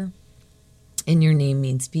healer, and your name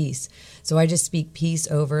means peace. So I just speak peace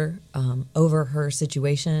over her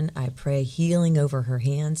situation. I pray healing over her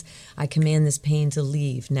hands. I command this pain to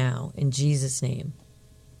leave now in Jesus' name.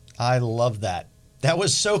 I love that. That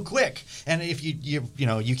was so quick. And if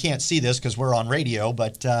you can't see this because we're on radio,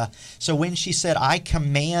 but so when she said, I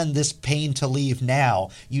command this pain to leave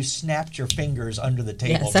now, you snapped your fingers under the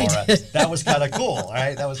table, yes, Maura. That was kind of cool, all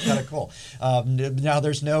right? That was kind of cool. Now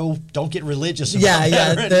there's don't get religious about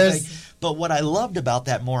that or anything. But what I loved about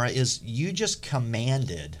that, Maura, is you just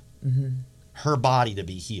commanded her body to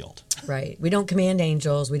be healed. Right. We don't command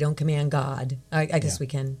angels. We don't command God. I guess we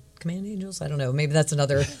can command angels? I don't know. Maybe that's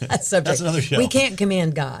another subject. That's another show. We can't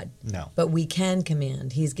command God. No. But we can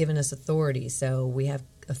command. He's given us authority. So we have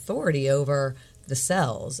authority over the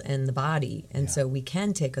cells and the body. And so we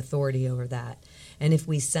can take authority over that. And if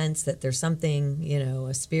we sense that there's something,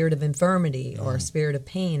 a spirit of infirmity or a spirit of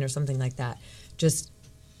pain or something like that, just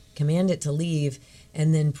command it to leave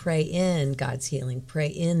and then pray in God's healing. Pray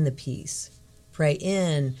in the peace. Pray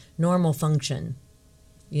in normal function.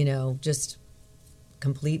 Just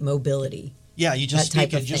complete mobility. Yeah, you just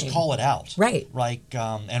speak it, just call it out. Right.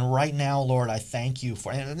 And right now, Lord, I thank you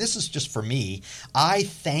for, and this is just for me, I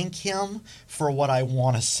thank him for what I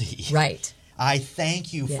want to see. Right. I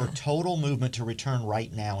thank you for total movement to return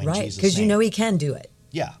right now in Jesus' name. Because he can do it.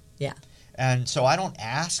 Yeah. Yeah. And so I don't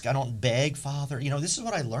ask, I don't beg, Father. This is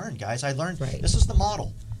what I learned, guys. I learned, this is the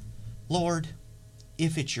model. Lord,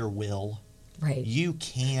 if it's your will, you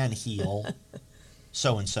can heal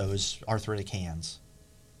so-and-so's arthritic hands.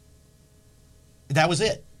 That was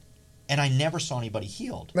it. And I never saw anybody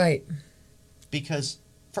healed. Right. Because,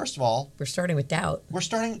 first of all, we're starting with doubt. We're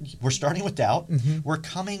starting with doubt. Mm-hmm. We're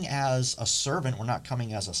coming as a servant. We're not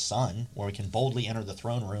coming as a son where we can boldly enter the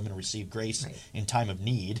throne room and receive grace in time of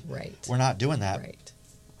need. Right. We're not doing that. Right.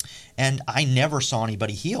 And I never saw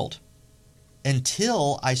anybody healed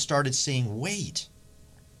until I started seeing, wait,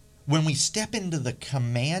 when we step into the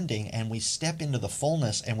commanding and we step into the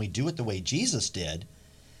fullness and we do it the way Jesus did,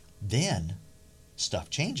 then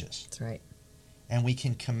stuff changes. That's right. And we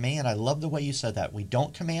can command. I love the way you said that. We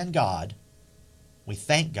don't command God. We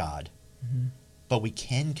thank God. Mm-hmm. But we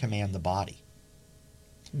can command the body.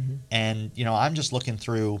 Mm-hmm. And, I'm just looking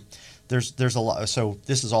through. There's a lot. So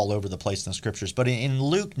this is all over the place in the scriptures. But in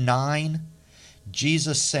Luke 9,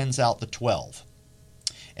 Jesus sends out the 12.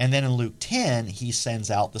 And then in Luke 10, he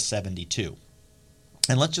sends out the 72.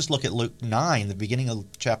 And let's just look at Luke 9, the beginning of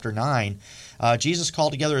chapter 9. Jesus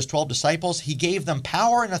called together his 12 disciples. He gave them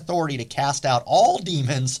power and authority to cast out all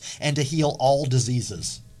demons and to heal all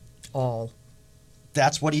diseases. All.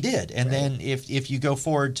 That's what he did. And then if you go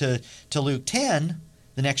forward to Luke 10,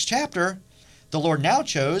 the next chapter, the Lord now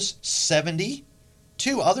chose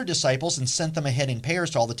 72 other disciples and sent them ahead in pairs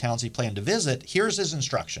to all the towns he planned to visit. Here's his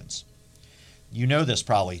instructions. You know this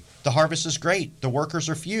probably. The harvest is great. The workers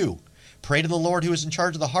are few. Pray to the Lord who is in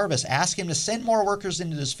charge of the harvest. Ask him to send more workers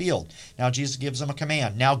into this field. Now Jesus gives them a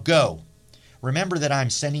command. Now go. Remember that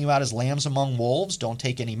I'm sending you out as lambs among wolves. Don't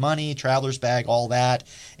take any money, traveler's bag, all that.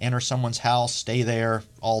 Enter someone's house, stay there,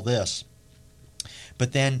 all this.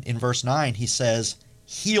 But then in verse 9 he says,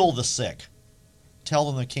 heal the sick. Tell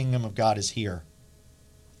them the kingdom of God is here.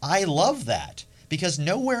 I love that because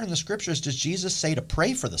nowhere in the scriptures does Jesus say to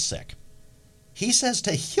pray for the sick. He says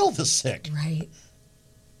to heal the sick. Right.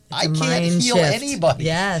 I can't heal anybody.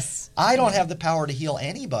 Yes. I don't have the power to heal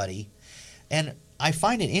anybody. And I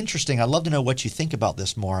find it interesting, I'd love to know what you think about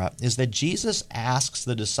this, Maura, is that Jesus asks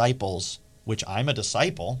the disciples, which I'm a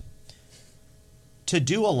disciple, to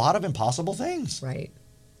do a lot of impossible things. Right.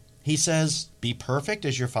 He says, be perfect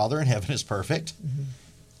as your Father in heaven is perfect.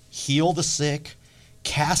 Heal the sick,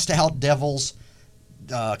 cast out devils,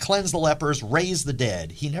 cleanse the lepers, raise the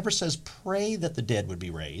dead. He never says pray that the dead would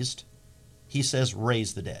be raised. He says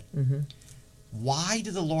raise the dead. Why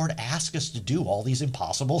did the Lord ask us to do all these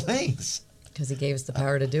impossible things? Because he gave us the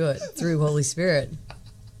power to do it through Holy Spirit.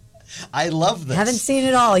 I love this. Haven't seen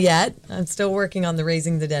it all yet. I'm still working on the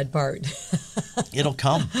raising the dead part. It'll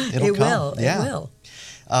come. It will. Yeah. It will.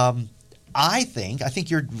 I think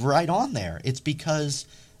you're right on there. It's because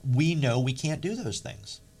we know we can't do those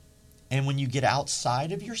things. And when you get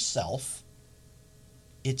outside of yourself,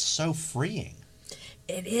 it's so freeing.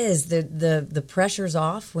 It is. The pressure's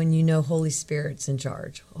off when you know Holy Spirit's in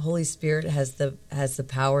charge. Holy Spirit has the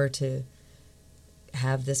power to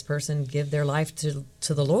have this person give their life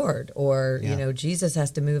to the Lord, or Jesus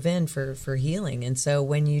has to move in for healing. And so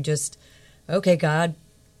when you just, okay, God,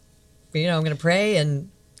 I'm going to pray and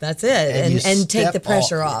that's it, and take the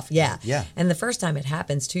pressure off. Yeah. And the first time it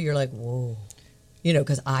happens too, you're like, whoa,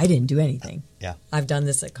 because I didn't do anything. Yeah. I've done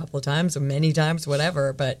this a couple of times or many times,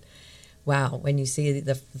 whatever, but wow, when you see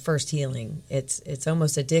the first healing, it's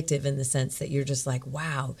almost addictive in the sense that you're just like,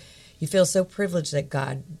 wow, you feel so privileged that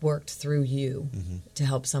God worked through you to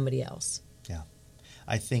help somebody else. Yeah.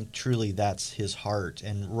 I think truly that's his heart.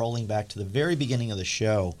 And rolling back to the very beginning of the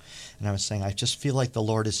show, and I was saying, I just feel like the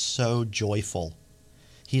Lord is so joyful.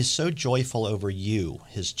 He is so joyful over you,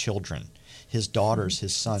 his children, his daughters,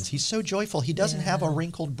 his sons. He's so joyful. He doesn't have a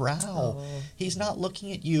wrinkled brow. Oh. He's not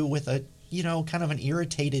looking at you with a, kind of an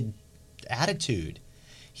irritated attitude.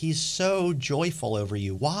 He's so joyful over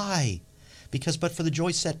you. Why? Because but for the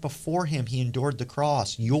joy set before him, he endured the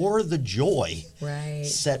cross. You're the joy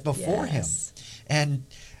set before him. And,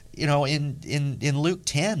 in Luke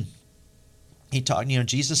 10, he taught,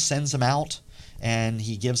 Jesus sends them out and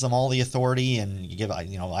he gives them all the authority, and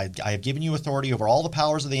I have given you authority over all the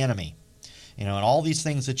powers of the enemy, and all these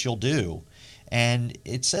things that you'll do. And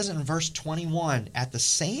it says in verse 21, at the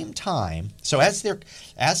same time, so as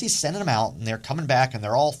he's sending them out and they're coming back and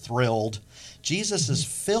they're all thrilled, Jesus is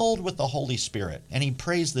filled with the Holy Spirit, and he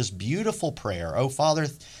prays this beautiful prayer. Oh, Father,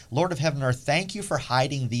 Lord of heaven and earth, thank you for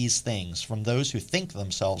hiding these things from those who think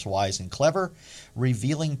themselves wise and clever,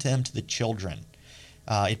 revealing them to the children.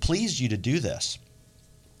 It pleased you to do this.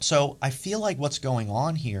 So I feel like what's going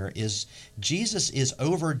on here is Jesus is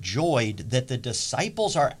overjoyed that the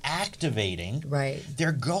disciples are activating. Right.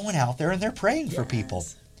 They're going out there and they're praying for people.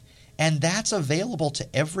 And that's available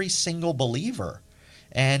to every single believer.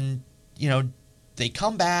 And, they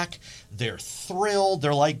come back, they're thrilled,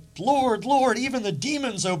 they're like, Lord, Lord, even the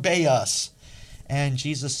demons obey us. And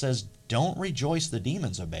Jesus says, don't rejoice the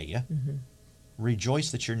demons obey you.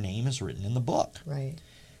 Rejoice that your name is written in the book. Right.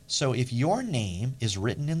 So if your name is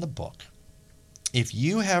written in the book, if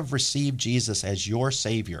you have received Jesus as your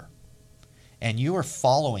Savior and you are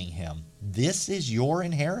following him, this is your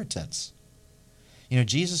inheritance.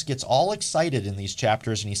 Jesus gets all excited in these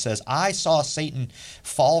chapters and he says, I saw Satan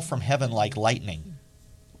fall from heaven like lightning.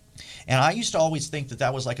 And I used to always think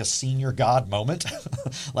that was like a senior God moment,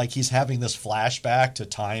 like he's having this flashback to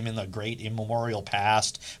time in the great immemorial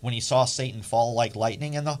past when he saw Satan fall like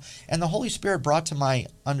lightning. And the Holy Spirit brought to my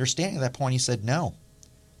understanding at that point, he said, no,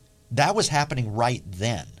 that was happening right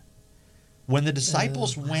then. When the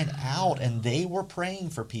disciples went out and they were praying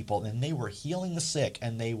for people and they were healing the sick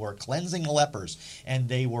and they were cleansing the lepers and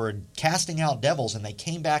they were casting out devils and they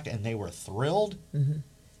came back and they were thrilled,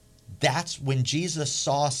 that's when Jesus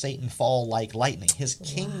saw Satan fall like lightning. His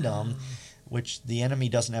kingdom, which the enemy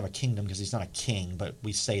doesn't have a kingdom because he's not a king, but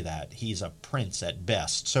we say that. He's a prince at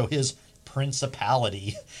best. So his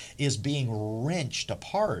principality is being wrenched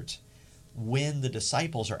apart when the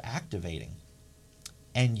disciples are activating.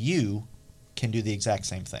 And you can do the exact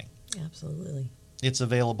same thing. Absolutely. It's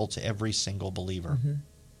available to every single believer.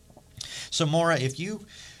 So, Maura, if you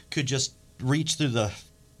could just reach through the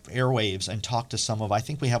airwaves and talk to I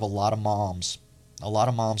think we have a lot of moms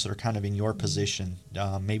that are kind of in your position.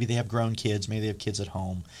 Maybe they have grown kids, maybe they have kids at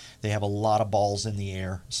home. They have a lot of balls in the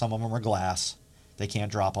air. Some of them are glass. They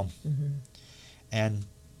can't drop them. And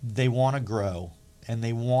they want to grow, and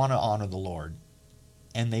they want to honor the Lord.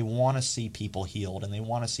 And they want to see people healed, and they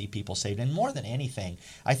want to see people saved. And more than anything,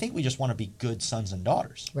 I think we just want to be good sons and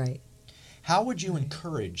daughters. Right. How would you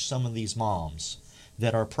encourage some of these moms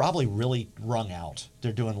that are probably really wrung out?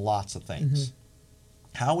 They're doing lots of things.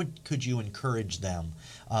 How could you encourage them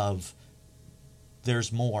of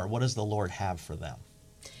there's more? What does the Lord have for them?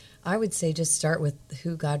 I would say just start with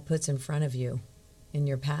who God puts in front of you in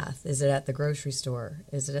your path. Is it at the grocery store?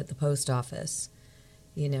 Is it at the post office?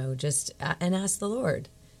 Just and ask the Lord,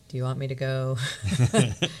 do you want me to go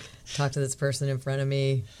talk to this person in front of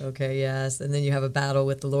me? Okay, yes. And then you have a battle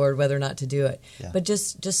with the Lord whether or not to do it. Yeah. But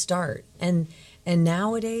just start. And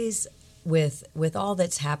nowadays, with all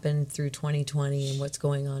that's happened through 2020 and what's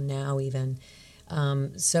going on now even,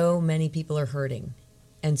 so many people are hurting.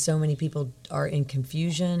 And so many people are in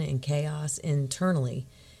confusion and chaos internally,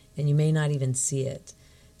 and you may not even see it.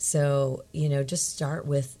 So, just start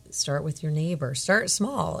with your neighbor. Start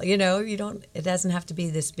small. It doesn't have to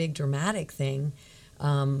be this big dramatic thing.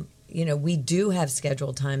 We do have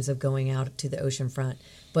scheduled times of going out to the ocean front,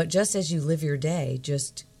 but just as you live your day,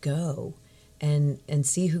 just go and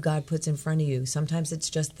see who God puts in front of you. Sometimes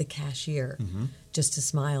it's just the cashier, just to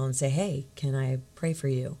smile and say, hey, can I pray for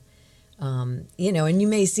you? And you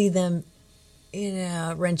may see them,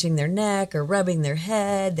 wrenching their neck or rubbing their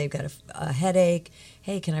head. They've got a headache.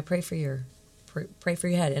 Hey, can I pray for your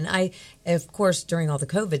head? And I, of course, during all the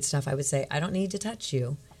COVID stuff, I would say, I don't need to touch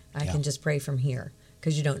you. I can just pray from here,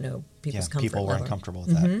 because you don't know people's comfort people were level. uncomfortable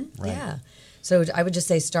with that. Right. Yeah. So I would just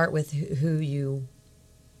say start with who you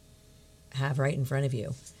have right in front of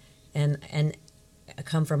you, and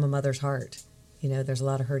come from a mother's heart. There's a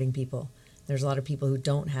lot of hurting people. There's a lot of people who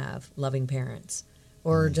don't have loving parents,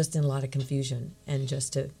 or just in a lot of confusion, and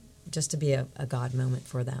just to be a God moment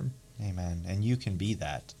for them. Amen. And you can be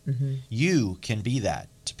that. You can be that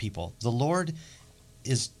to people. The Lord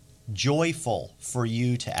is joyful for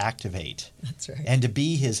you to activate. That's right. And to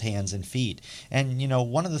be his hands and feet. And,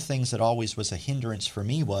 one of the things that always was a hindrance for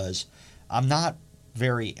me was I'm not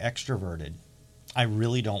very extroverted. I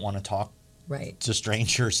really don't want to talk to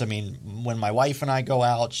strangers. I mean, when my wife and I go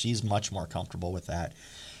out, she's much more comfortable with that.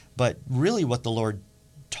 But really what the Lord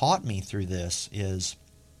taught me through this is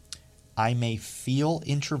I may feel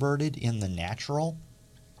introverted in the natural,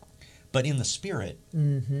 but in the spirit,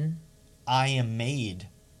 I am made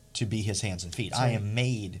to be his hands and feet. That's right. I am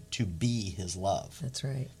made to be his love. That's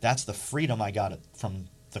right. That's the freedom I got from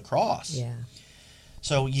the cross. Yeah.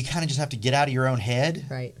 So you kind of just have to get out of your own head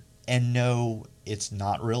and know it's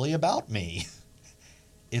not really about me.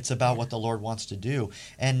 It's about what the Lord wants to do.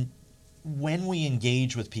 And when we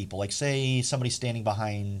engage with people, like say somebody's standing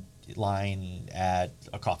behind line at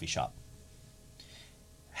a coffee shop,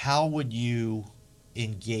 how would you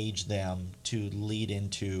engage them to lead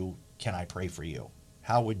into, can I pray for you?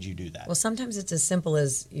 How would you do that? Well, sometimes it's as simple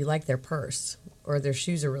as you like their purse or their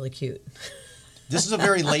shoes are really cute. This is a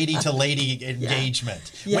very lady-to-lady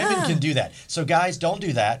engagement. Yeah. Women can do that. So guys, don't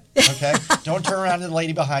do that, okay? Don't turn around to the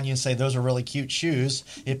lady behind you and say, those are really cute shoes.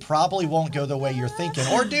 It probably won't go the way you're thinking.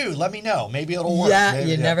 Or do. Let me know. Maybe it'll work. Yeah,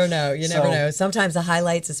 Maybe, you never know. You never know. Sometimes the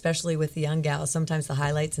highlights, especially with the young gals, sometimes the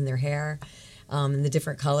highlights in their hair and the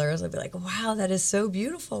different colors, I'll be like, wow, that is so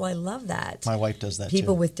beautiful. I love that. My wife does that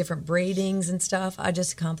People too. with different braidings and stuff, I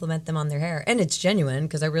just compliment them on their hair. And it's genuine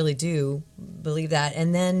because I really do believe that.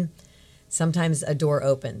 And then sometimes a door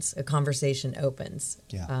opens, a conversation opens.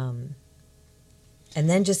 Yeah. And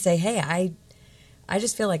then just say, hey, I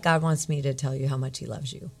just feel like God wants me to tell you how much he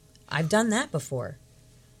loves you. I've done that before.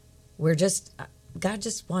 God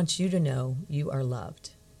just wants you to know you are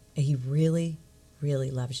loved. And he really,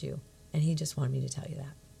 really loves you. And he just wanted me to tell you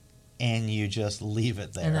that. And you just leave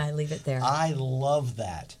it there. And I leave it there. I love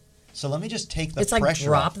that. So let me just take the pressure off. It's like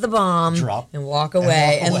drop the bomb and walk and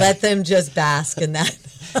away and let them just bask in that.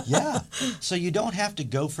 Yeah. So you don't have to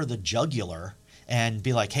go for the jugular and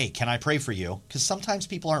be like, hey, can I pray for you? Because sometimes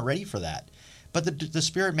people aren't ready for that. But the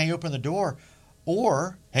Spirit may open the door.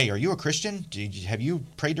 Or, hey, are you a Christian? Have you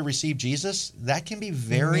prayed to receive Jesus? That can be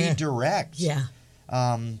very direct. Yeah.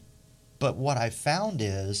 But what I found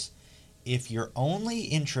is, if your only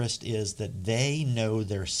interest is that they know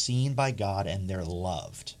they're seen by God and they're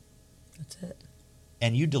loved, that's it,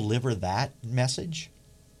 and you deliver that message,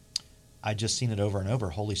 I've just seen it over and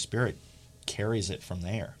over. Holy Spirit carries it from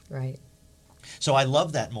there. Right. So I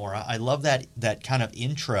love that, Maura. I love that kind of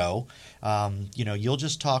intro. You'll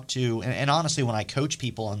just talk to, and honestly, when I coach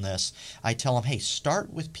people on this, I tell them, hey,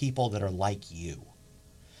 start with people that are like you.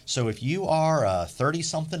 So if you are a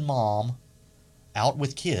 30-something mom out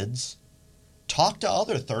with kids, talk to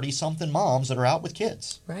other 30-something moms that are out with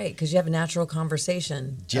kids. Right, because you have a natural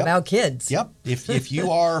conversation about kids. Yep. If you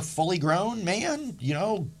are fully grown man,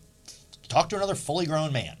 talk to another fully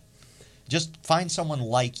grown man. Just find someone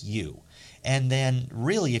like you. And then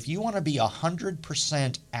really, if you want to be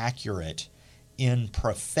 100% accurate in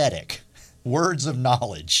prophetic words of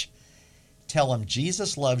knowledge, Tell them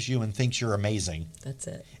Jesus loves you and thinks you're amazing. That's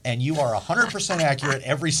it. And you are 100% accurate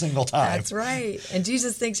every single time. That's right. And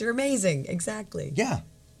Jesus thinks you're amazing. Exactly. Yeah.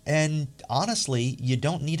 And honestly, you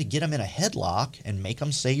don't need to get them in a headlock and make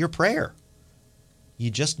them say your prayer.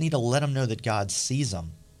 You just need to let them know that God sees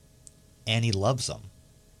them and he loves them.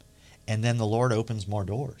 And then the Lord opens more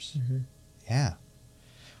doors. Mm-hmm. Yeah.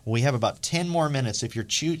 We have about 10 more minutes if you're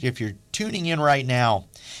tuning in right now.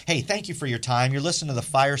 Hey, thank you for your time. You're listening to the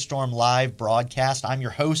Firestorm Live broadcast. I'm your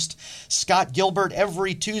host, Scott Gilbert.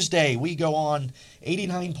 Every Tuesday, we go on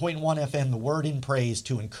 89.1 FM, The Word in Praise,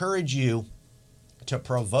 to encourage you to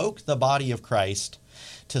provoke the body of Christ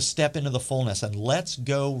to step into the fullness. And let's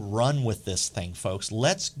go run with this thing, folks.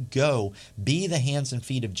 Let's go be the hands and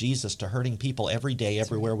feet of Jesus to hurting people every day,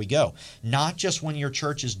 everywhere we go. Not just when your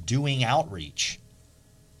church is doing outreach,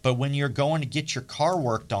 but when you're going to get your car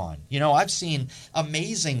worked on. You know, I've seen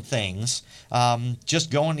amazing things just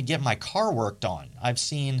going to get my car worked on. I've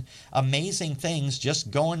seen amazing things just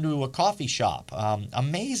going to a coffee shop.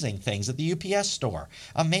 Amazing things at the UPS store.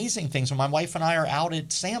 Amazing things when my wife and I are out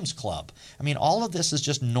at Sam's Club. I mean, all of this is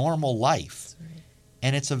just normal life. Right.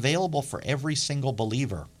 And it's available for every single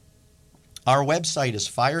believer. Our website is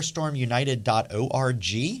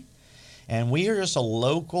firestormunited.org. And we are just a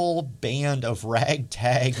local band of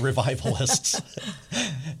ragtag revivalists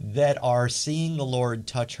that are seeing the Lord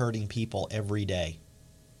touch hurting people every day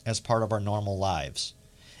as part of our normal lives.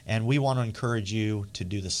 And we want to encourage you to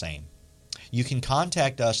do the same. You can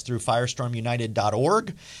contact us through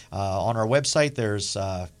firestormunited.org. On our website, there's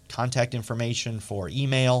contact information for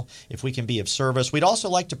email if we can be of service. We'd also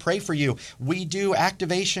like to pray for you. We do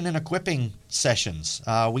activation and equipping sessions.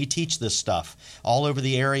 We teach this stuff all over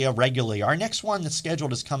the area regularly. Our next one that's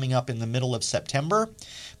scheduled is coming up in the middle of September,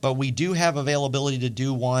 but we do have availability to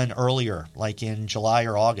do one earlier, like in July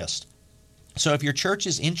or August. So if your church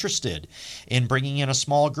is interested in bringing in a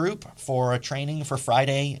small group for a training for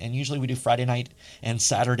Friday, and usually we do Friday night and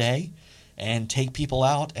Saturday, and take people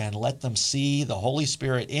out and let them see the Holy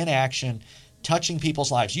Spirit in action, touching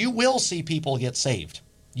people's lives. You will see people get saved.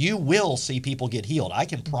 You will see people get healed. I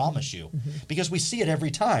can promise you. Mm-hmm. Because we see it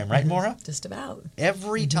every time, right, Maura? Just about.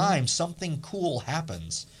 Every time something cool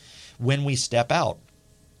happens when we step out.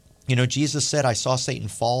 You know, Jesus said, I saw Satan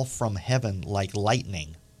fall from heaven like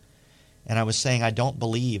lightning. And I was saying, I don't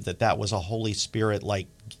believe that was a Holy Spirit, like,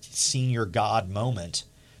 senior God moment.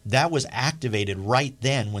 That was activated right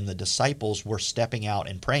then when the disciples were stepping out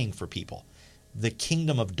and praying for people. The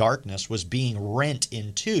kingdom of darkness was being rent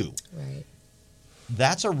in two. Right.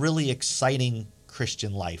 That's a really exciting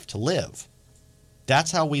Christian life to live.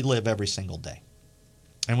 That's how we live every single day.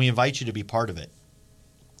 And we invite you to be part of it.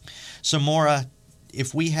 So, Maura,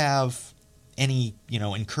 if we have any,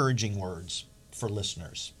 encouraging words for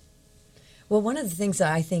listeners. Well, one of the things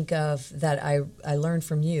that I think of that I learned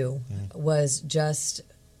from you was just...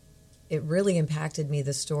 It really impacted me,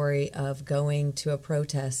 the story of going to a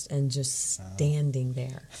protest and just standing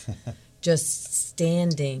there. Just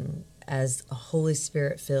standing as a Holy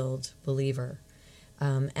Spirit-filled believer.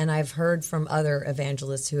 And I've heard from other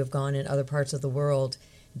evangelists who have gone in other parts of the world,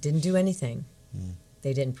 didn't do anything.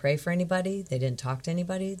 They didn't pray for anybody. They didn't talk to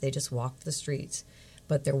anybody. They just walked the streets.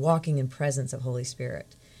 But they're walking in presence of Holy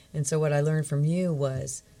Spirit. And so what I learned from you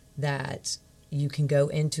was that you can go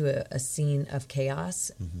into a scene of chaos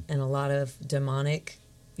and a lot of demonic,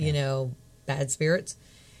 bad spirits,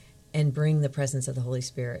 and bring the presence of the Holy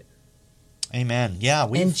Spirit. Amen. Yeah.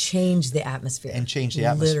 And change the atmosphere.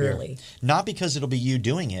 Literally. Not because it'll be you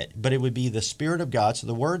doing it, but it would be the Spirit of God. So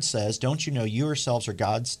the Word says, don't you know you yourselves are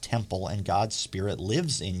God's temple and God's Spirit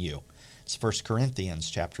lives in you? It's 1 Corinthians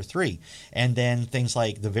chapter 3. And then things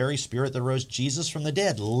like the very Spirit that rose Jesus from the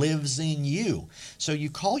dead lives in you. So you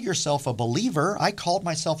call yourself a believer. I called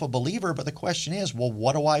myself a believer, but the question is, well,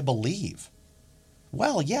 what do I believe?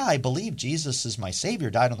 Well, yeah, I believe Jesus is my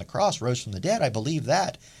Savior, died on the cross, rose from the dead. I believe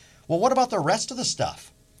that. Well, what about the rest of the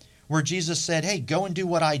stuff? Where Jesus said, hey, go and do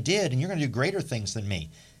what I did, and you're going to do greater things than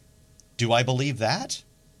me. Do I believe that?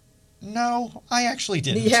 No, I actually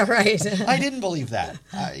didn't. Yeah, right. I didn't believe that,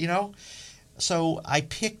 So I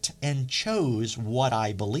picked and chose what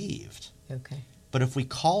I believed. Okay. But if we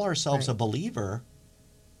call ourselves a believer,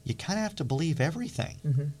 you kind of have to believe everything.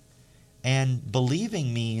 Mm-hmm. And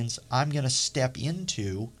believing means I'm going to step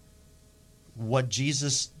into what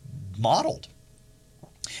Jesus modeled.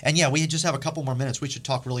 And yeah, we just have a couple more minutes. We should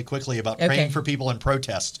talk really quickly about praying for people in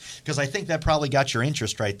protest, because I think that probably got your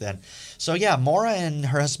interest right then. So yeah, Maura and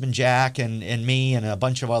her husband Jack and me and a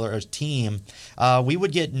bunch of other team, we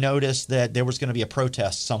would get notice that there was going to be a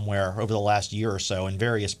protest somewhere over the last year or so in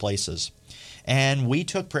various places. And we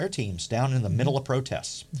took prayer teams down in the middle of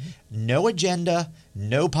protests. No agenda,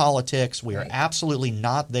 no politics. We are absolutely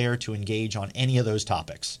not there to engage on any of those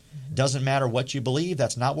topics. Doesn't matter what you believe.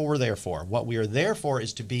 That's not what we're there for. What we are there for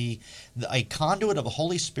is to be a conduit of the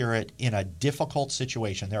Holy Spirit in a difficult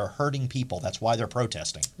situation. There are hurting people. That's why they're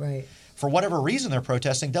protesting. Right. For whatever reason they're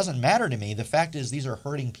protesting doesn't matter to me. The fact is these are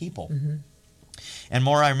hurting people. And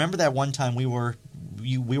Maura, I remember that one time we were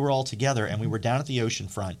all together and we were down at the ocean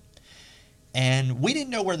front. And we didn't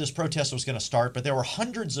know where this protest was going to start, but there were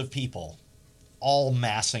hundreds of people all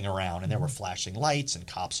massing around, and there were flashing lights and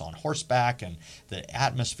cops on horseback, and the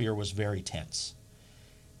atmosphere was very tense.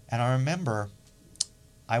 And I remember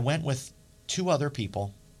I went with 2 other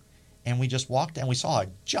people, and we just walked and we saw a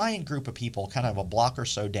giant group of people kind of a block or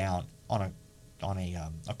so down on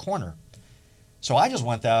a corner. So I just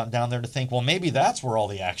went down there to think, well, maybe that's where all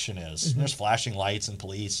the action is. There's flashing lights and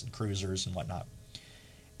police and cruisers and whatnot.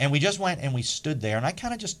 And we just went and we stood there, and I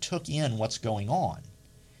kind of just took in what's going on.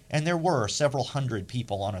 And there were several hundred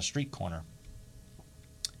people on a street corner.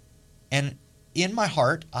 And in my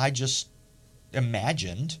heart, I just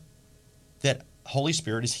imagined that Holy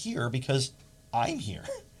Spirit is here because I'm here.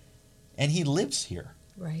 And he lives here.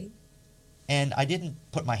 Right. And I didn't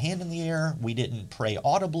put my hand in the air. We didn't pray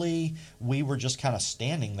audibly. We were just kind of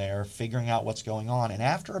standing there figuring out what's going on. And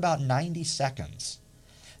after about 90 seconds,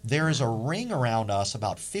 there is a ring around us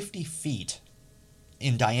about 50 feet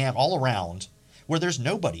in diameter, all around, where there's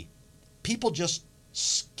nobody. People just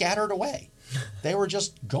scattered away. They were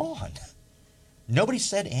just gone. Nobody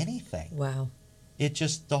said anything. Wow.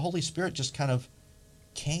 The Holy Spirit just kind of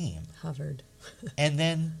came. Hovered. And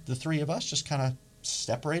then the 3 of us just kind of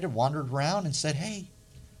separated, wandered around, and said, hey,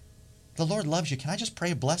 the Lord loves you. Can I just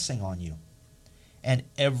pray a blessing on you? And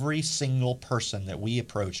every single person that we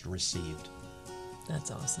approached received.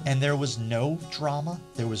 That's awesome. And there was no drama.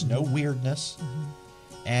 There was no weirdness.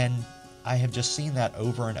 And I have just seen that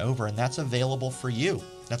over and over. And that's available for you.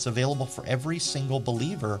 That's available for every single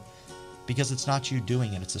believer, because it's not you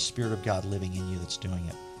doing it. It's the Spirit of God living in you that's doing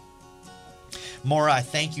it. Maura, I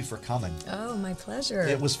thank you for coming. Oh, my pleasure.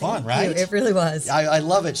 It was fun, Thank right? you. It really was. I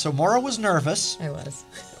love it. So Maura was nervous. I was.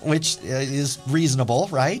 Which is reasonable,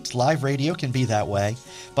 right? Live radio can be that way.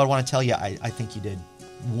 But I want to tell you, I think you did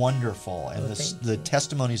wonderful. And the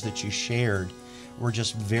testimonies that you shared were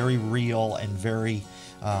just very real and very,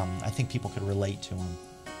 I think people could relate to them.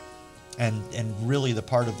 And really the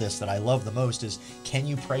part of this that I love the most is, can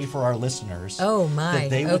you pray for our listeners? Oh, my.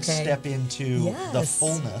 That they would step into the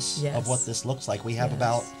fullness Yes. of what this looks like. We have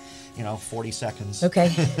about 40 seconds.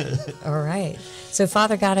 Okay. All right. So,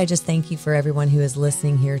 Father God, I just thank you for everyone who is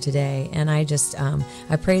listening here today. And I just,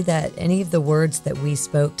 I pray that any of the words that we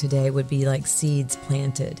spoke today would be like seeds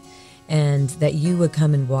planted, and that you would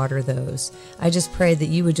come and water those. I just pray that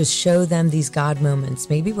you would just show them these God moments,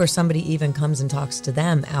 maybe where somebody even comes and talks to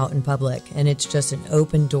them out in public, and it's just an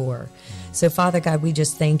open door. So, Father God, we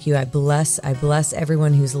just thank you. I bless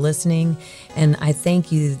everyone who's listening, and I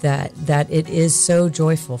thank you that it is so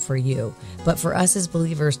joyful for you. But for us as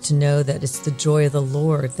believers to know that it's the joy of the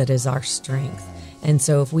Lord that is our strength. And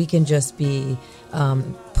so if we can just be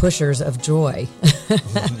pushers of joy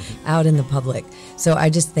out in the public. So I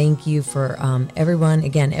just thank you for everyone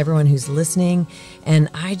who's listening. And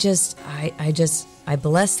I bless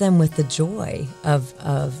them with the joy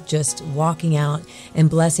of just walking out and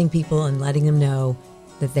blessing people and letting them know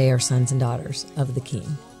that they are sons and daughters of the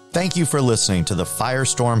King. Thank you for listening to the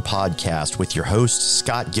Firestorm Podcast with your host,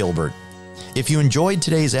 Scott Gilbert. If you enjoyed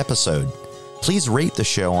today's episode, please rate the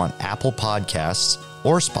show on Apple Podcasts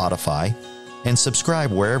or Spotify and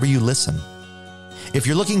subscribe wherever you listen. If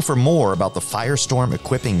you're looking for more about the Firestorm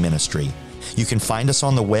Equipping Ministry, you can find us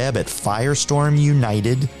on the web at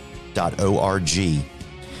firestormunited.org.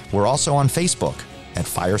 We're also on Facebook at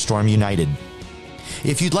Firestorm United.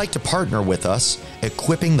 If you'd like to partner with us,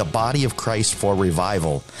 equipping the body of Christ for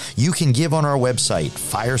revival, you can give on our website,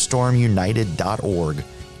 firestormunited.org.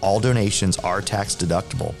 All donations are tax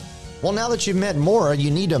deductible. Well, now that you've met Maura,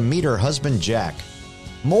 you need to meet her husband, Jack.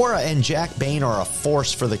 Maura and Jack Bain are a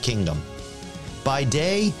force for the kingdom. By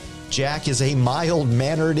day, Jack is a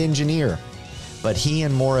mild-mannered engineer, but he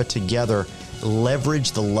and Maura together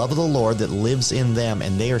leverage the love of the Lord that lives in them,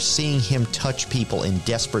 and they are seeing him touch people in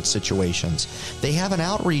desperate situations. They have an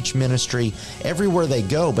outreach ministry everywhere they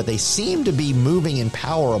go, but they seem to be moving in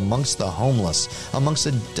power amongst the homeless, amongst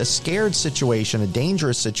a scared situation, a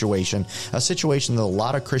dangerous situation, a situation that a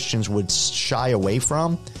lot of Christians would shy away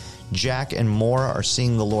from. Jack and Maura are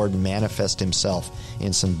seeing the Lord manifest himself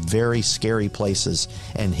in some very scary places,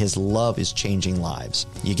 and his love is changing lives.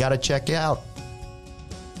 You got to check it out.